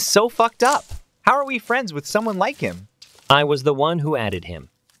 This is so fucked up. How are we friends with someone like him? I was the one who added him.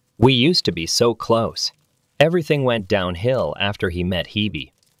 We used to be so close. Everything went downhill after he met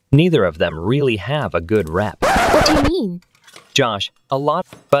Hebe. Neither of them really have a good rep. What do you mean? Josh, a lot,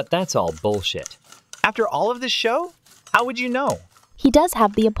 but that's all bullshit. After all of this show? How would you know? He does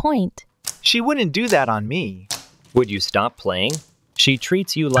have the point. She wouldn't do that on me. Would you stop playing? She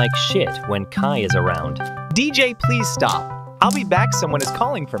treats you like shit when Kai is around. DJ, please stop. I'll be back. Someone is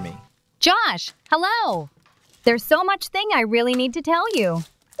calling for me. Josh, hello. There's so much thing I really need to tell you.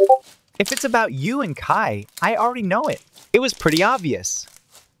 If it's about you and Kai, I already know it. It was pretty obvious.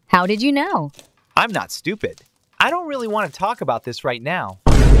 How did you know? I'm not stupid. I don't really want to talk about this right now.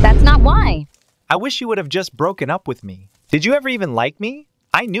 That's not why. I wish you would have just broken up with me. Did you ever even like me?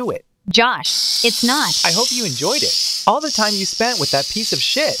 I knew it. Josh, it's not. I hope you enjoyed it. All the time you spent with that piece of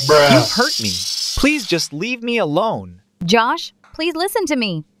shit. Bruh. You hurt me. Please just leave me alone. Josh, please listen to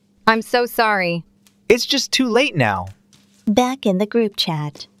me. I'm so sorry. It's just too late now. Back in the group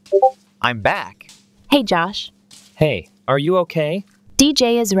chat. I'm back. Hey, Josh. Hey, are you okay?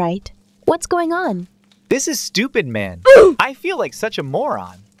 DJ is right. What's going on? This is stupid, man. I feel like such a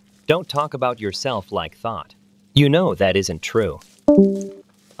moron. Don't talk about yourself like thought. You know that isn't true.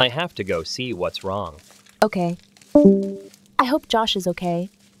 I have to go see what's wrong. Okay. I hope Josh is okay.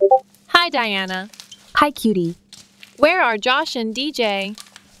 Hi, Diana. Hi, cutie. Where are Josh and DJ?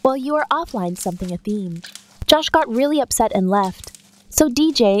 Well, you are offline something a theme. Josh got really upset and left. So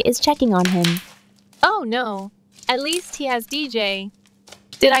DJ is checking on him. Oh, no. At least he has DJ.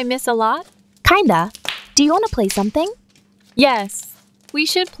 Did I miss a lot? Kinda. Do you want to play something? Yes. We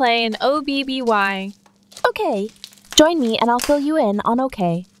should play an OBBY. Okay. Join me and I'll fill you in on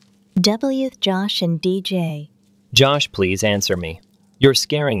okay. W, Josh, and DJ. Josh, please answer me. You're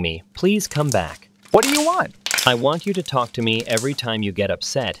scaring me. Please come back. What do you want? I want you to talk to me every time you get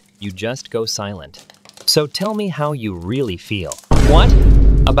upset. You just go silent. So tell me how you really feel. What?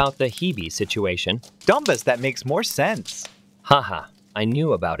 About the Hebe situation? Dumbus, that makes more sense. Haha, I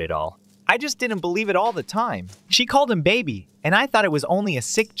knew about it all. I just didn't believe it all the time. She called him baby, and I thought it was only a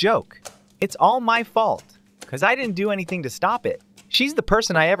sick joke. It's all my fault, because I didn't do anything to stop it. She's the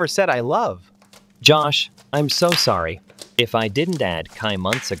person I ever said I love. Josh, I'm so sorry. If I didn't add Kai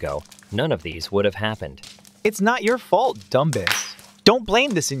months ago, none of these would have happened. It's not your fault, Dumbus. Don't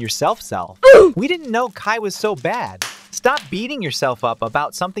blame this in yourself. We didn't know Kai was so bad. Stop beating yourself up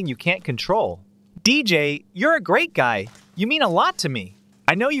about something you can't control. DJ, you're a great guy. You mean a lot to me.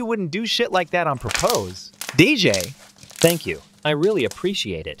 I know you wouldn't do shit like that on propose. DJ. Thank you. I really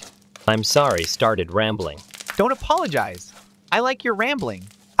appreciate it. I'm sorry started rambling. Don't apologize. I like your rambling.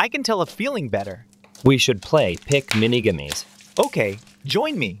 I can tell a feeling better. We should play Pick Minigames. Okay,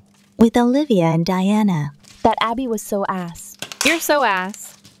 join me. With Olivia and Diana. That Abby was so ass. You're so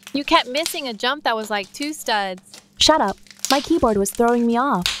ass. You kept missing a jump that was like 2 studs. Shut up. My keyboard was throwing me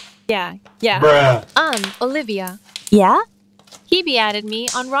off. Yeah. Bruh. Olivia. Yeah? Hebe added me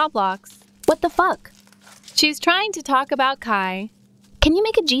on Roblox. What the fuck? She's trying to talk about Kai. Can you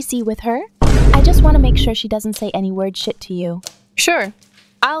make a GC with her? I just want to make sure she doesn't say any word shit to you. Sure.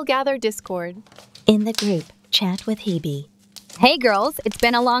 I'll gather Discord. In the group, chat with Hebe. Hey girls, it's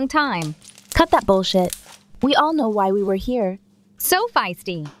been a long time. Cut that bullshit. We all know why we were here. So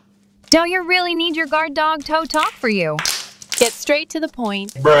feisty. Don't you really need your guard dog to talk for you? Get straight to the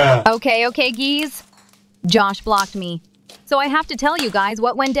point. Bruh. Okay, geez. Josh blocked me. So I have to tell you guys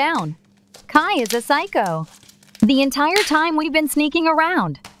what went down. Kai is a psycho. The entire time we've been sneaking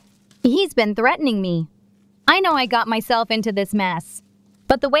around. He's been threatening me. I know I got myself into this mess.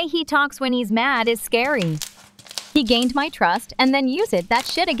 But the way he talks when he's mad is scary. He gained my trust and then used that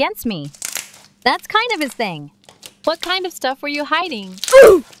shit against me. That's kind of his thing. What kind of stuff were you hiding?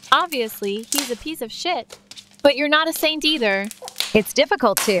 Obviously, he's a piece of shit. But you're not a saint either. It's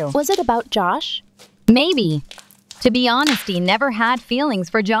difficult to. Was it about Josh? Maybe. To be honest, he never had feelings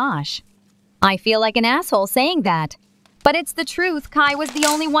for Josh. I feel like an asshole saying that. But it's the truth. Kai was the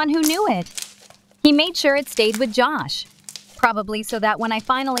only one who knew it. He made sure it stayed with Josh. Probably so that when I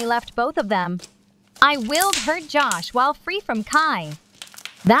finally left both of them, I willed hurt Josh while free from Kai.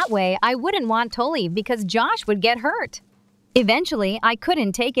 That way, I wouldn't want to leave because Josh would get hurt. Eventually, I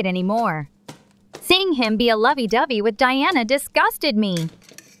couldn't take it anymore. Seeing him be a lovey-dovey with Diana disgusted me.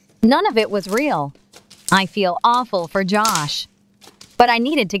 None of it was real. I feel awful for Josh. But I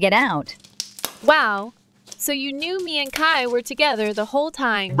needed to get out. Wow. So you knew me and Kai were together the whole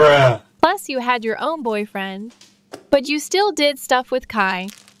time. Bruh. Plus you had your own boyfriend. But you still did stuff with Kai.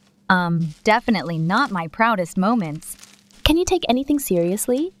 Definitely not my proudest moments. Can you take anything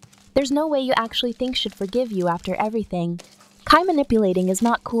seriously? There's no way you actually think should forgive you after everything. Kai manipulating is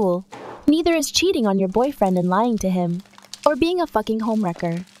not cool. Neither is cheating on your boyfriend and lying to him. Or being a fucking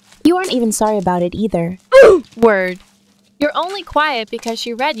homewrecker. You aren't even sorry about it either. Word. You're only quiet because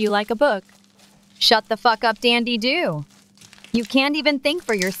she read you like a book. Shut the fuck up, Dandy-Doo. You can't even think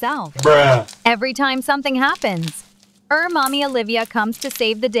for yourself. Bruh. Every time something happens, Mommy Olivia comes to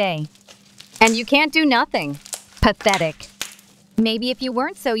save the day. And you can't do nothing. Pathetic. Maybe if you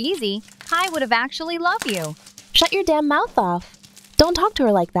weren't so easy, Kai would have actually loved you. Shut your damn mouth off. Don't talk to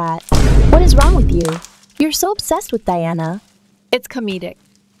her like that. What is wrong with you? You're so obsessed with Diana. It's comedic.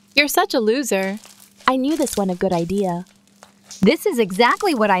 You're such a loser. I knew this wasn't a good idea. This is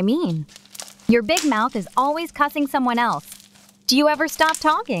exactly what I mean. Your big mouth is always cussing someone else. Do you ever stop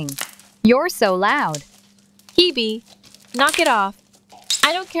talking? You're so loud. Hebe, knock it off.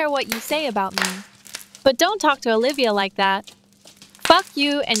 I don't care what you say about me. But don't talk to Olivia like that. Fuck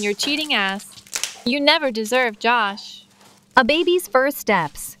you and your cheating ass. You never deserved Josh. A baby's first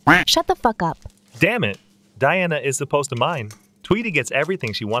steps. Shut the fuck up. Damn it. Diana is supposed to mind. Tweety gets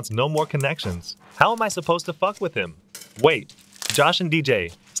everything she wants, no more connections. How am I supposed to fuck with him? Wait, Josh and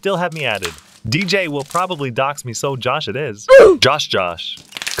DJ still have me added. DJ will probably dox me, so Josh it is. Josh.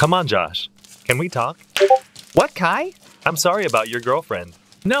 Come on, Josh. Can we talk? What, Kai? I'm sorry about your girlfriend.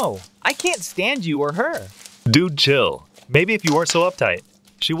 No, I can't stand you or her. Dude, chill. Maybe if you weren't so uptight,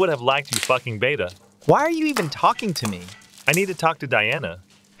 she would have liked you fucking beta. Why are you even talking to me? I need to talk to Diana.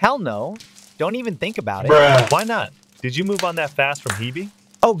 Hell no. Don't even think about it. Why not? Did you move on that fast from Hebe?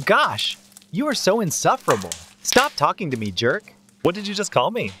 Oh gosh, you are so insufferable. Stop talking to me, jerk. What did you just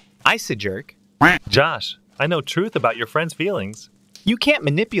call me? I said jerk. Josh, I know truth about your friend's feelings. You can't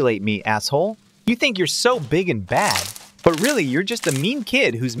manipulate me, asshole. You think you're so big and bad. But really, you're just a mean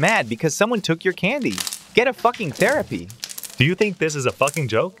kid who's mad because someone took your candy. Get a fucking therapy. Do you think this is a fucking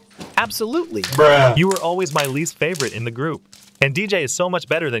joke? Absolutely. You were always my least favorite in the group. And DJ is so much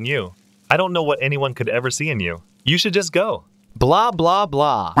better than you. I don't know what anyone could ever see in you. You should just go. Blah, blah,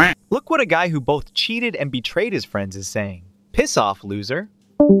 blah. Look what a guy who both cheated and betrayed his friends is saying. Piss off, loser.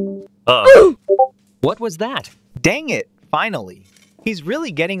 What was that? Dang it, finally. He's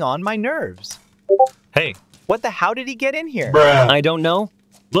really getting on my nerves. Hey. What the how did he get in here? I don't know.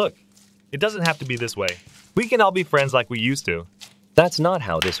 Look, it doesn't have to be this way. We can all be friends like we used to. That's not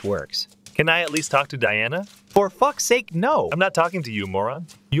how this works. Can I at least talk to Diana? For fuck's sake, no. I'm not talking to you, moron.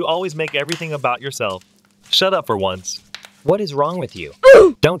 You always make everything about yourself. Shut up for once. What is wrong with you?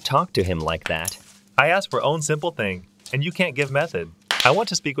 Don't talk to him like that. I asked for own simple thing, and you can't give method. I want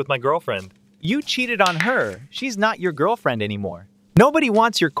to speak with my girlfriend. You cheated on her. She's not your girlfriend anymore. Nobody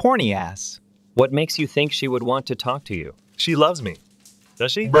wants your corny ass. What makes you think she would want to talk to you? She loves me.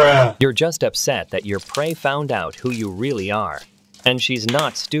 Does she? You're just upset that your prey found out who you really are. And she's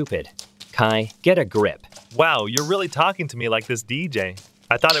not stupid. Kai, get a grip. Wow, you're really talking to me like this DJ.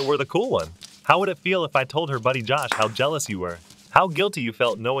 I thought it were the cool one. How would it feel if I told her buddy Josh how jealous you were? How guilty you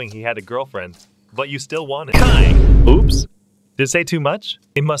felt knowing he had a girlfriend, but you still wanted. Kai! Oops. Did it say too much?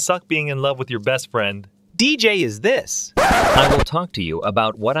 It must suck being in love with your best friend. DJ is this. I will talk to you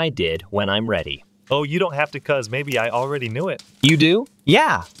about what I did when I'm ready. Oh, you don't have to, cuz maybe I already knew it. You do?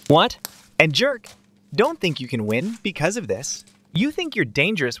 Yeah. What? And jerk, don't think you can win because of this. You think you're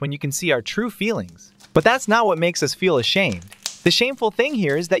dangerous when you can see our true feelings. But that's not what makes us feel ashamed. The shameful thing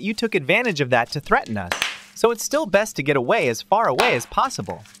here is that you took advantage of that to threaten us. So it's still best to get away as far away as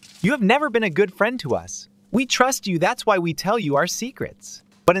possible. You have never been a good friend to us. We trust you, that's why we tell you our secrets.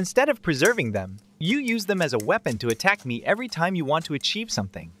 But instead of preserving them, you use them as a weapon to attack me every time you want to achieve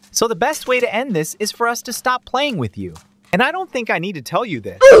something. So the best way to end this is for us to stop playing with you. And I don't think I need to tell you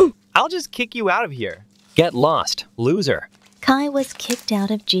this. I'll just kick you out of here. Get lost, loser. Kai was kicked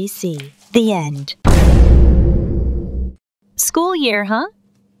out of GC. The end. School year, huh?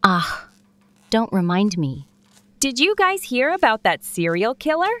 Ah, don't remind me. Did you guys hear about that serial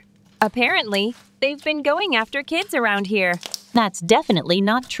killer? Apparently, they've been going after kids around here. That's definitely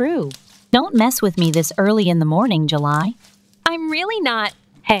not true. Don't mess with me this early in the morning, July. I'm really not.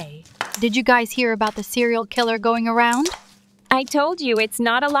 Hey, did you guys hear about the serial killer going around? I told you it's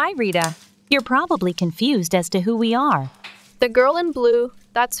not a lie, Rita. You're probably confused as to who we are. The girl in blue,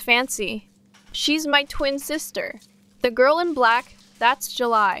 that's Fancy. She's my twin sister. The girl in black, that's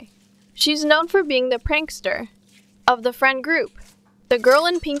July. She's known for being the prankster of the friend group. The girl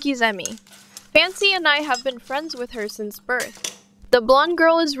in pink is Emmy. Fancy and I have been friends with her since birth. The blonde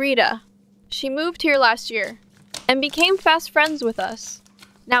girl is Rita. She moved here last year and became fast friends with us.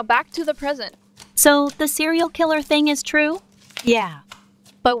 Now back to the present. So the serial killer thing is true? Yeah,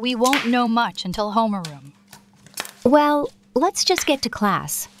 but we won't know much until homeroom. Well, let's just get to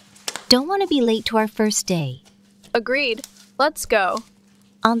class. Don't want to be late to our first day. Agreed. Let's go.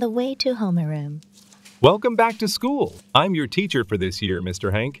 On the way to homeroom. Welcome back to school. I'm your teacher for this year,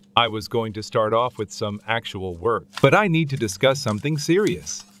 Mr. Hank. I was going to start off with some actual work, but I need to discuss something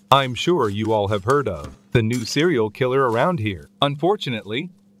serious. I'm sure you all have heard of the new serial killer around here. Unfortunately,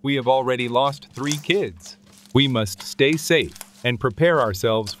 we have already lost 3 kids. We must stay safe and prepare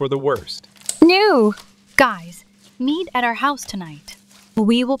ourselves for the worst. No! Guys, Meet at our house tonight.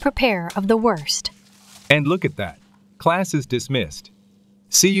 We will prepare of the worst. And look at that. Class is dismissed.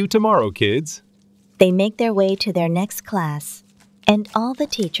 See you tomorrow, kids. They make their way to their next class, and all the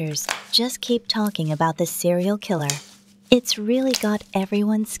teachers just keep talking about the serial killer. It's really got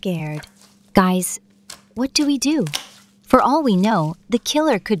everyone scared. Guys, what do we do? For all we know, the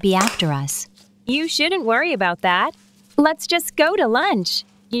killer could be after us. You shouldn't worry about that. Let's just go to lunch.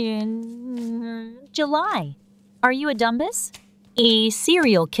 In July. Are you a dumbus? A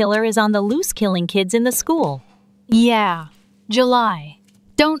serial killer is on the loose killing kids in the school. Yeah, July.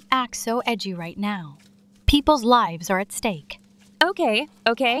 Don't act so edgy right now. People's lives are at stake. Okay.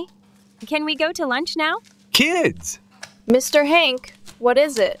 Can we go to lunch now? Kids! Mr. Hank, what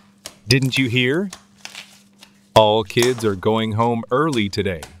is it? Didn't you hear? All kids are going home early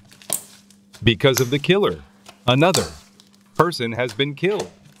today. Because of the killer. Another person has been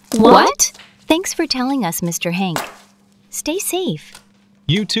killed. What? Thanks for telling us, Mr. Hank. Stay safe.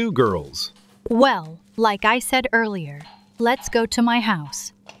 You too, girls. Well, like I said earlier, let's go to my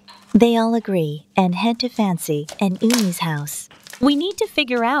house. They all agree and head to Fancy and Umi's house. We need to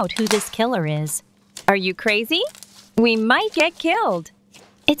figure out who this killer is. Are you crazy? We might get killed.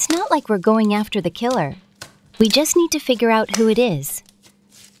 It's not like we're going after the killer. We just need to figure out who it is.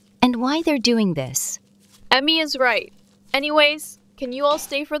 And why they're doing this. Emmy is right. Anyways, can you all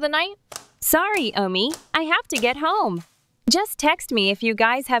stay for the night? Sorry, Omi. I have to get home. Just text me if you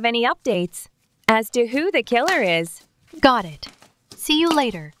guys have any updates as to who the killer is. Got it. See you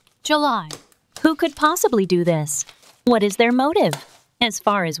later. July. Who could possibly do this? What is their motive? As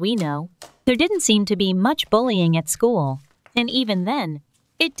far as we know, there didn't seem to be much bullying at school. And even then,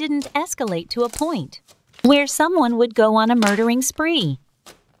 it didn't escalate to a point where someone would go on a murdering spree.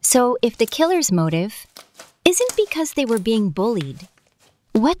 So if the killer's motive isn't because they were being bullied,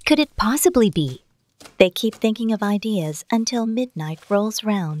 what could it possibly be? They keep thinking of ideas until midnight rolls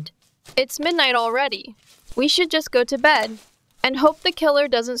round. It's midnight already. We should just go to bed and hope the killer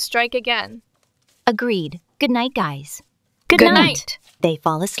doesn't strike again. Agreed. Good night, guys. Good night. They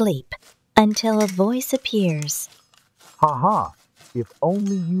fall asleep until a voice appears. Haha, if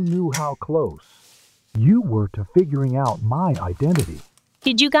only you knew how close you were to figuring out my identity.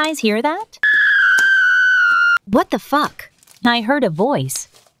 Did you guys hear that? What the fuck? I heard a voice.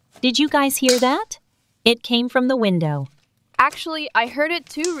 Did you guys hear that? It came from the window. Actually, I heard it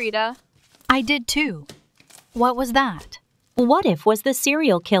too, Rita. I did too. What was that? What if was the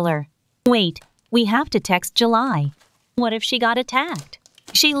serial killer? Wait, we have to text July. What if she got attacked?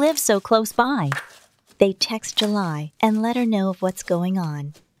 She lives so close by. They text July and let her know of what's going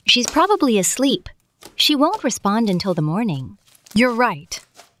on. She's probably asleep. She won't respond until the morning. You're right.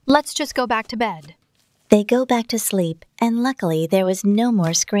 Let's just go back to bed. They go back to sleep, and luckily there was no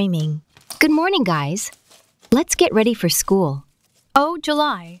more screaming. Good morning, guys. Let's get ready for school. Oh,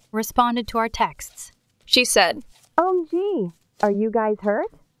 July responded to our texts. She said, OMG, are you guys hurt?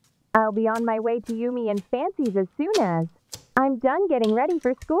 I'll be on my way to Yumi and Fancy's as soon as I'm done getting ready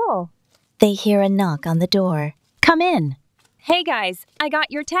for school. They hear a knock on the door. Come in. Hey guys, I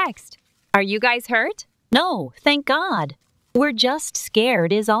got your text. Are you guys hurt? No, thank God. We're just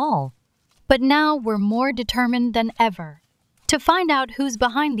scared is all. But now we're more determined than ever to find out who's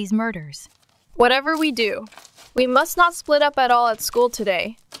behind these murders. Whatever we do, we must not split up at all at school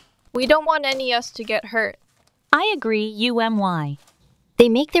today. We don't want any of us to get hurt. I agree, UMY. They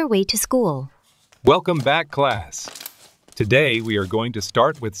make their way to school. Welcome back, class. Today we are going to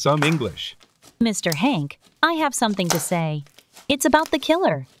start with some English. Mr. Hank, I have something to say. It's about the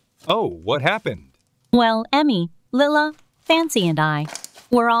killer. Oh, what happened? Well, Emmy, Lila, Fancy and I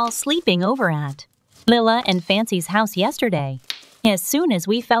were all sleeping over at Lila and Fancy's house yesterday. As soon as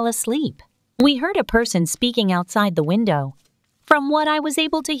we fell asleep, we heard a person speaking outside the window. From what I was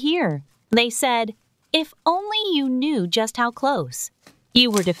able to hear, they said, if only you knew just how close you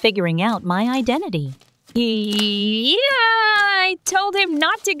were to figuring out my identity. Yeah, I told him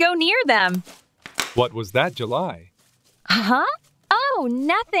not to go near them. What was that, July? Huh? Oh,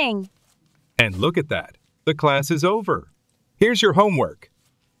 nothing. And look at that. The class is over. Here's your homework.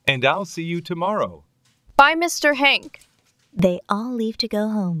 And I'll see you tomorrow. Bye, Mr. Hank. They all leave to go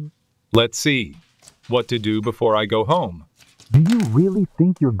home. Let's see. What to do before I go home? Do you really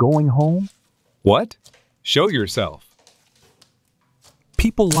think you're going home? What? Show yourself.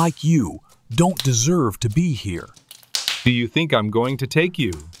 People like you don't deserve to be here. Do you think I'm going to take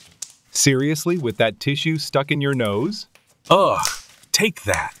you? Seriously, with that tissue stuck in your nose? Ugh, take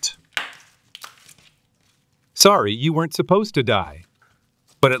that. Sorry, you weren't supposed to die.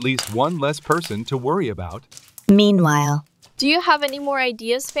 But at least one less person to worry about. Meanwhile, do you have any more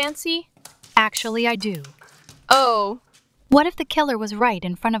ideas, Fancy? Actually, I do. Oh. What if the killer was right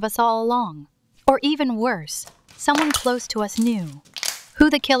in front of us all along? Or even worse, someone close to us knew who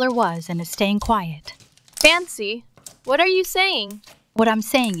the killer was and is staying quiet. Fancy, what are you saying? What I'm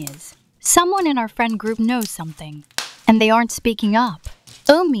saying is, someone in our friend group knows something, and they aren't speaking up.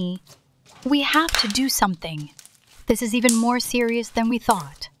 Umi, we have to do something. This is even more serious than we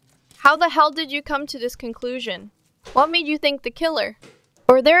thought. How the hell did you come to this conclusion? What made you think the killer?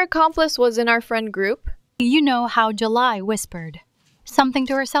 Or their accomplice was in our friend group? You know how July whispered something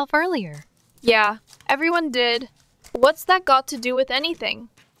to herself earlier. Yeah, everyone did. What's that got to do with anything?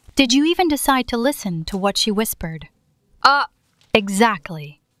 Did you even decide to listen to what she whispered?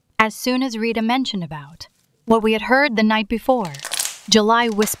 Exactly. As soon as Rita mentioned about what we had heard the night before, July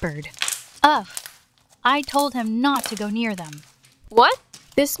whispered, "Ugh, I told him not to go near them." What?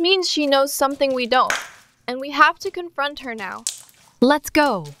 This means she knows something we don't, and we have to confront her now. Let's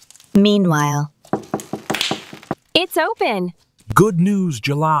go. Meanwhile, It's open. Good news,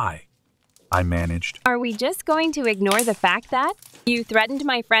 July. I managed. Are we just going to ignore the fact that you threatened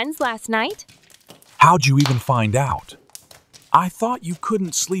my friends last night? How'd you even find out? I thought you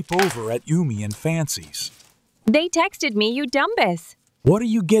couldn't sleep over at Yumi and Fancy's. They texted me, you dumbus. What are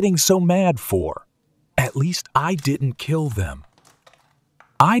you getting so mad for? At least I didn't kill them.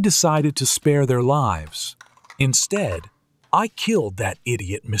 I decided to spare their lives. Instead, I killed that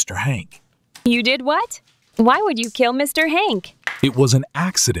idiot Mr. Hank. You did what? Why would you kill Mr. Hank? It was an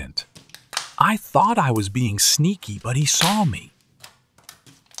accident. I thought I was being sneaky, but he saw me.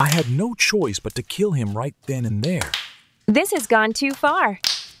 I had no choice but to kill him right then and there. This has gone too far.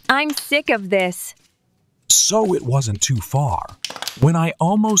 I'm sick of this. So it wasn't too far. When I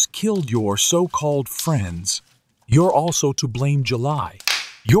almost killed your so-called friends, you're also to blame July.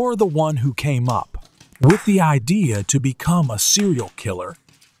 You're the one who came up with the idea to become a serial killer.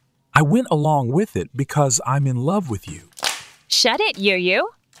 I went along with it because I'm in love with you. Shut it, Yu-Yu.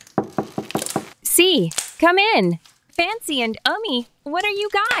 C, come in. Fancy and Umi, what are you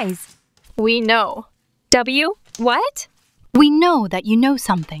guys? We know. W, what? We know that you know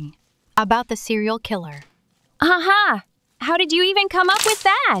something about the serial killer. Haha, how did you even come up with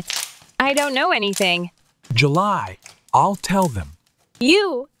that? I don't know anything. July, I'll tell them.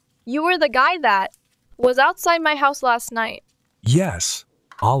 You were the guy that was outside my house last night. Yes,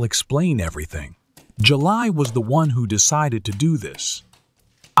 I'll explain everything. July was the one who decided to do this.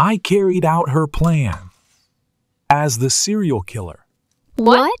 I carried out her plan as the serial killer.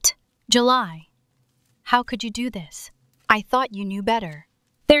 What? July, how could you do this? I thought you knew better.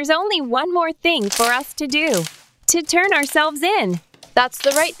 There's only one more thing for us to do. To turn ourselves in. That's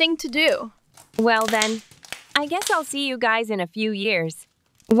the right thing to do. Well then, I guess I'll see you guys in a few years.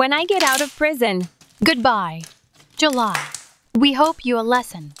 When I get out of prison. Goodbye, July. We hope you a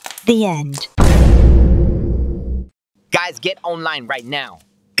lesson. The end. Guys, get online right now.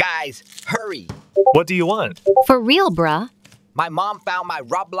 Guys, hurry. What do you want? For real, bruh. My mom found my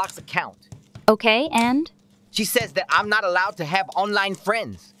Roblox account. Okay, and? She says that I'm not allowed to have online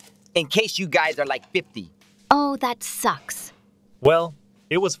friends, in case you guys are like 50. Oh, that sucks. Well,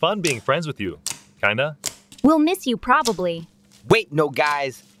 it was fun being friends with you. Kinda. We'll miss you probably. Wait, no,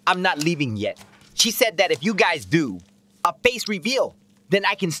 guys. I'm not leaving yet. She said that if you guys do a face reveal, then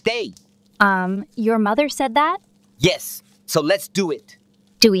I can stay. Your mother said that? Yes, so let's do it.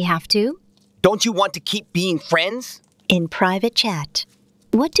 Do we have to? Don't you want to keep being friends? In private chat.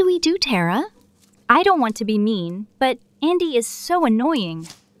 What do we do, Tara? I don't want to be mean, but Andy is so annoying.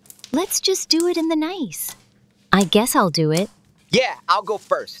 Let's just do it in the nice. I guess I'll do it. Yeah, I'll go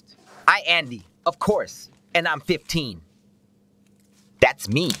first. Andy, of course, and I'm 15. That's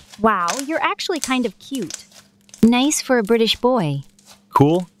me. Wow, you're actually kind of cute. Nice for a British boy.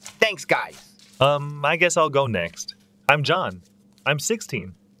 Cool. Thanks, guys. I guess I'll go next. I'm John. I'm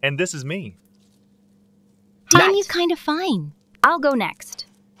 16, and this is me. Damn, you kind of fine. I'll go next.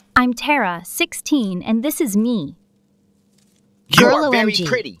 I'm Tara, 16, and this is me. You Girl are very OMG.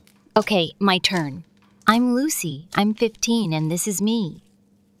 pretty. Okay, my turn. I'm Lucy. I'm 15, and this is me.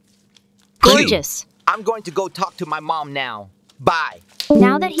 Gorgeous. I'm going to go talk to my mom now. Bye.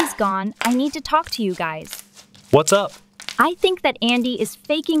 Now that he's gone, I need to talk to you guys. What's up? I think that Andy is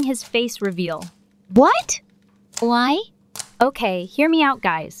faking his face reveal. What? Why? Okay, hear me out,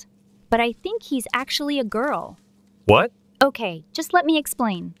 guys. But I think he's actually a girl. What? Okay, just let me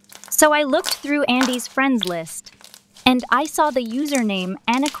explain. So I looked through Andy's friends list, and I saw the username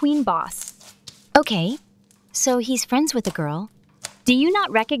Anna Queen Boss. Okay, so he's friends with a girl. Do you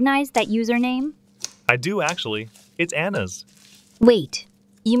not recognize that username? I do, actually. It's Anna's. Wait,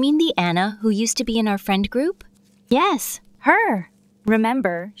 you mean the Anna who used to be in our friend group? Yes, her.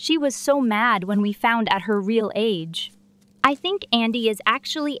 Remember, she was so mad when we found at her real age. I think Andy is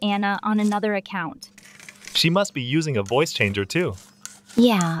actually Anna on another account. She must be using a voice changer too.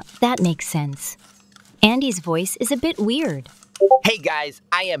 Yeah, that makes sense. Andy's voice is a bit weird. Hey guys,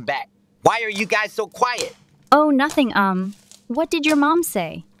 I am back. Why are you guys so quiet? Oh, nothing, what did your mom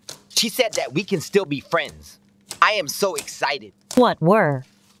say? She said that we can still be friends. I am so excited. What were?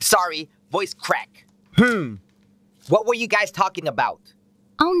 Sorry, voice crack. What were you guys talking about?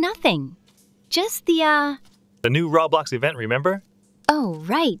 Oh, nothing. Just the new Roblox event, remember? Oh,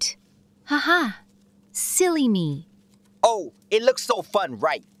 right. Haha. Silly me. Oh, it looks so fun,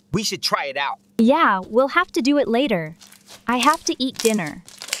 right? We should try it out. Yeah, we'll have to do it later. I have to eat dinner.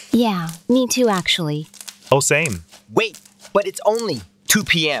 Yeah, me too, actually. Oh, same. Wait, but it's only 2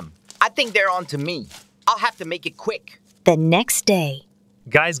 p.m. I think they're on to me. I'll have to make it quick. The next day.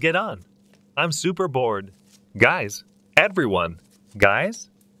 Guys, get on. I'm super bored. Guys, everyone. Guys?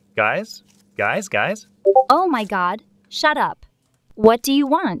 Oh my god, shut up. What do you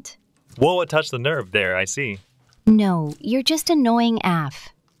want? Whoa, it touched the nerve there, I see. No, you're just annoying AF.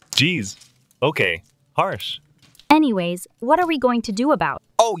 Geez. Okay, harsh. Anyways, what are we going to do about?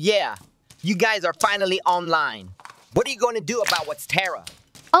 Oh yeah, you guys are finally online. What are you going to do about what's Tara?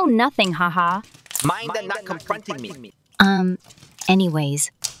 Oh, nothing, haha. Mind that not confronting me.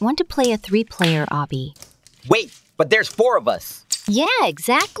 Anyways, want to play a 3-player obby. Wait, but there's 4 of us. Yeah,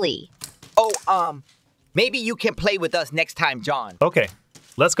 exactly. Oh, maybe you can play with us next time, John. Okay,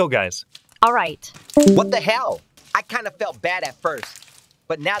 let's go, guys. All right. What the hell? I kind of felt bad at first,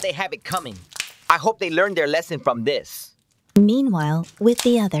 but now they have it coming. I hope they learned their lesson from this. Meanwhile, with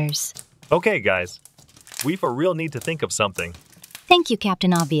the others. Okay, guys. We for real need to think of something. Thank you,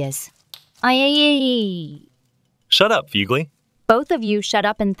 Captain Obvious. Shut up, Fugly. Both of you shut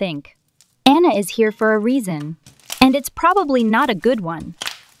up and think. Anna is here for a reason, and it's probably not a good one.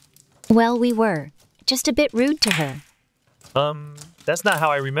 Well, we were. Just a bit rude to her. That's not how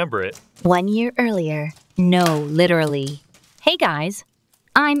I remember it. 1 year earlier. No, literally. Hey, guys.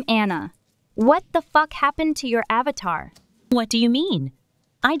 I'm Anna. What the fuck happened to your avatar? What do you mean?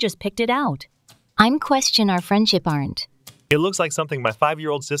 I just picked it out. I'm question our friendship aren't. It looks like something my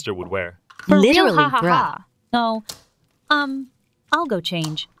 5-year-old sister would wear. Literally, real, bruh. No. I'll go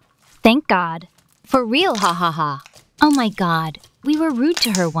change. Thank God. For real, ha ha ha. Oh my god. We were rude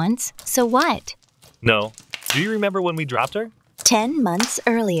to her once, so what? No. Do you remember when we dropped her? 10 months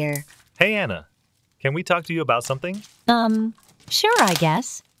earlier. Hey, Anna. Can we talk to you about something? Sure, I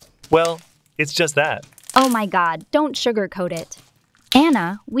guess. Well, it's just that. Oh my god, don't sugarcoat it.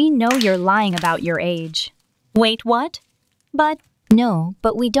 Anna, we know you're lying about your age. Wait, what? No,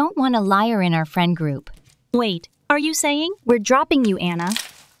 but we don't want a liar in our friend group. Wait, are you saying? We're dropping you, Anna.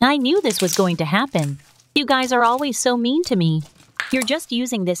 I knew this was going to happen. You guys are always so mean to me. You're just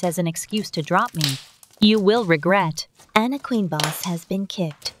using this as an excuse to drop me. You will regret. Anna Queen Boss has been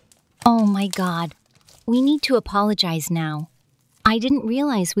kicked. Oh my god. We need to apologize now. I didn't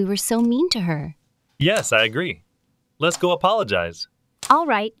realize we were so mean to her. Yes, I agree. Let's go apologize. All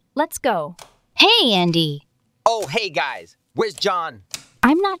right, let's go. Hey, Andy. Oh, hey guys. Where's John?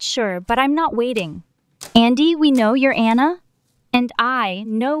 I'm not sure, but I'm not waiting. Andy, we know you're Anna. And I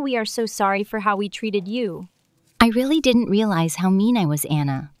know we are so sorry for how we treated you. I really didn't realize how mean I was,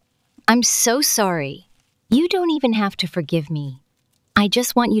 Anna. I'm so sorry. You don't even have to forgive me. I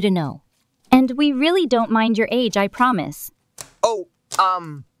just want you to know. And we really don't mind your age, I promise. Oh,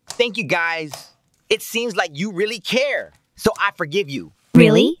 thank you guys. It seems like you really care. So I forgive you.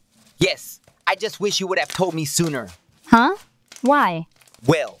 Really? Yes. I just wish you would have told me sooner. Huh? Why?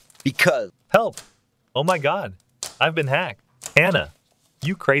 Well, because... Help. Oh my god. I've been hacked. Anna,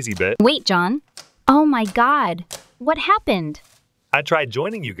 you crazy bit. Wait, John. Oh my god. What happened? I tried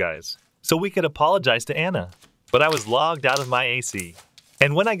joining you guys so we could apologize to Anna, but I was logged out of my AC.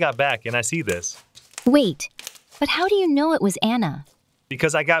 And when I got back and I see this... Wait, but how do you know it was Anna?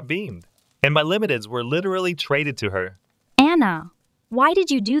 Because I got beamed, and my limiteds were literally traded to her. Anna, why did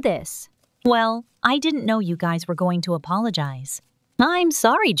you do this? Well, I didn't know you guys were going to apologize. I'm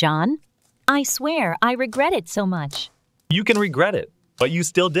sorry, John. I swear, I regret it so much. You can regret it, but you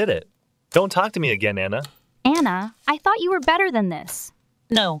still did it. Don't talk to me again, Anna. Anna, I thought you were better than this.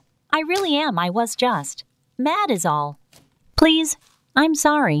 No, I really am. I was just. Mad is all. Please, I'm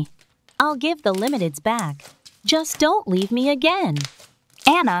sorry. I'll give the limiteds back. Just don't leave me again.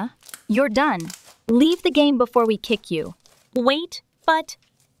 Anna, you're done. Leave the game before we kick you. Wait, but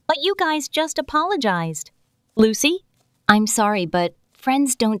you guys just apologized. Lucy? I'm sorry, but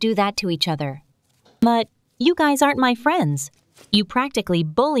friends don't do that to each other. But you guys aren't my friends. You practically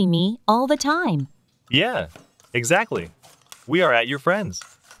bully me all the time. Yeah, exactly. We are at your friends.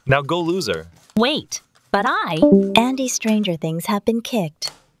 Now go, loser. Wait, but Andy's Stranger Things have been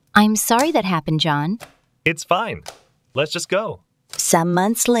kicked. I'm sorry that happened, John. It's fine. Let's just go. Some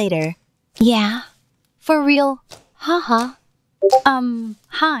months later. Yeah. For real? Haha.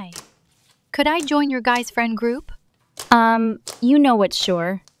 Hi. Could I join your guys' friend group? You know what's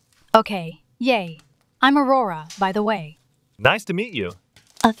sure. Okay, yay. I'm Aurora, by the way. Nice to meet you.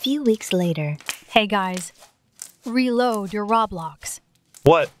 A few weeks later. Hey guys, reload your Roblox.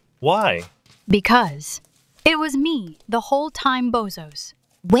 What? Why? Because it was me the whole time, bozos.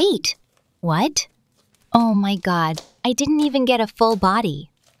 Wait, what? Oh my god, I didn't even get a full body.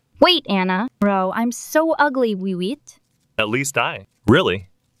 Wait, Anna. Bro, I'm so ugly, wee-weet. At least I. Really?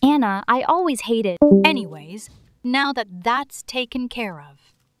 Anna, I always hated. Anyways, now that that's taken care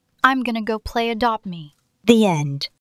of, I'm gonna go play Adopt Me. The end.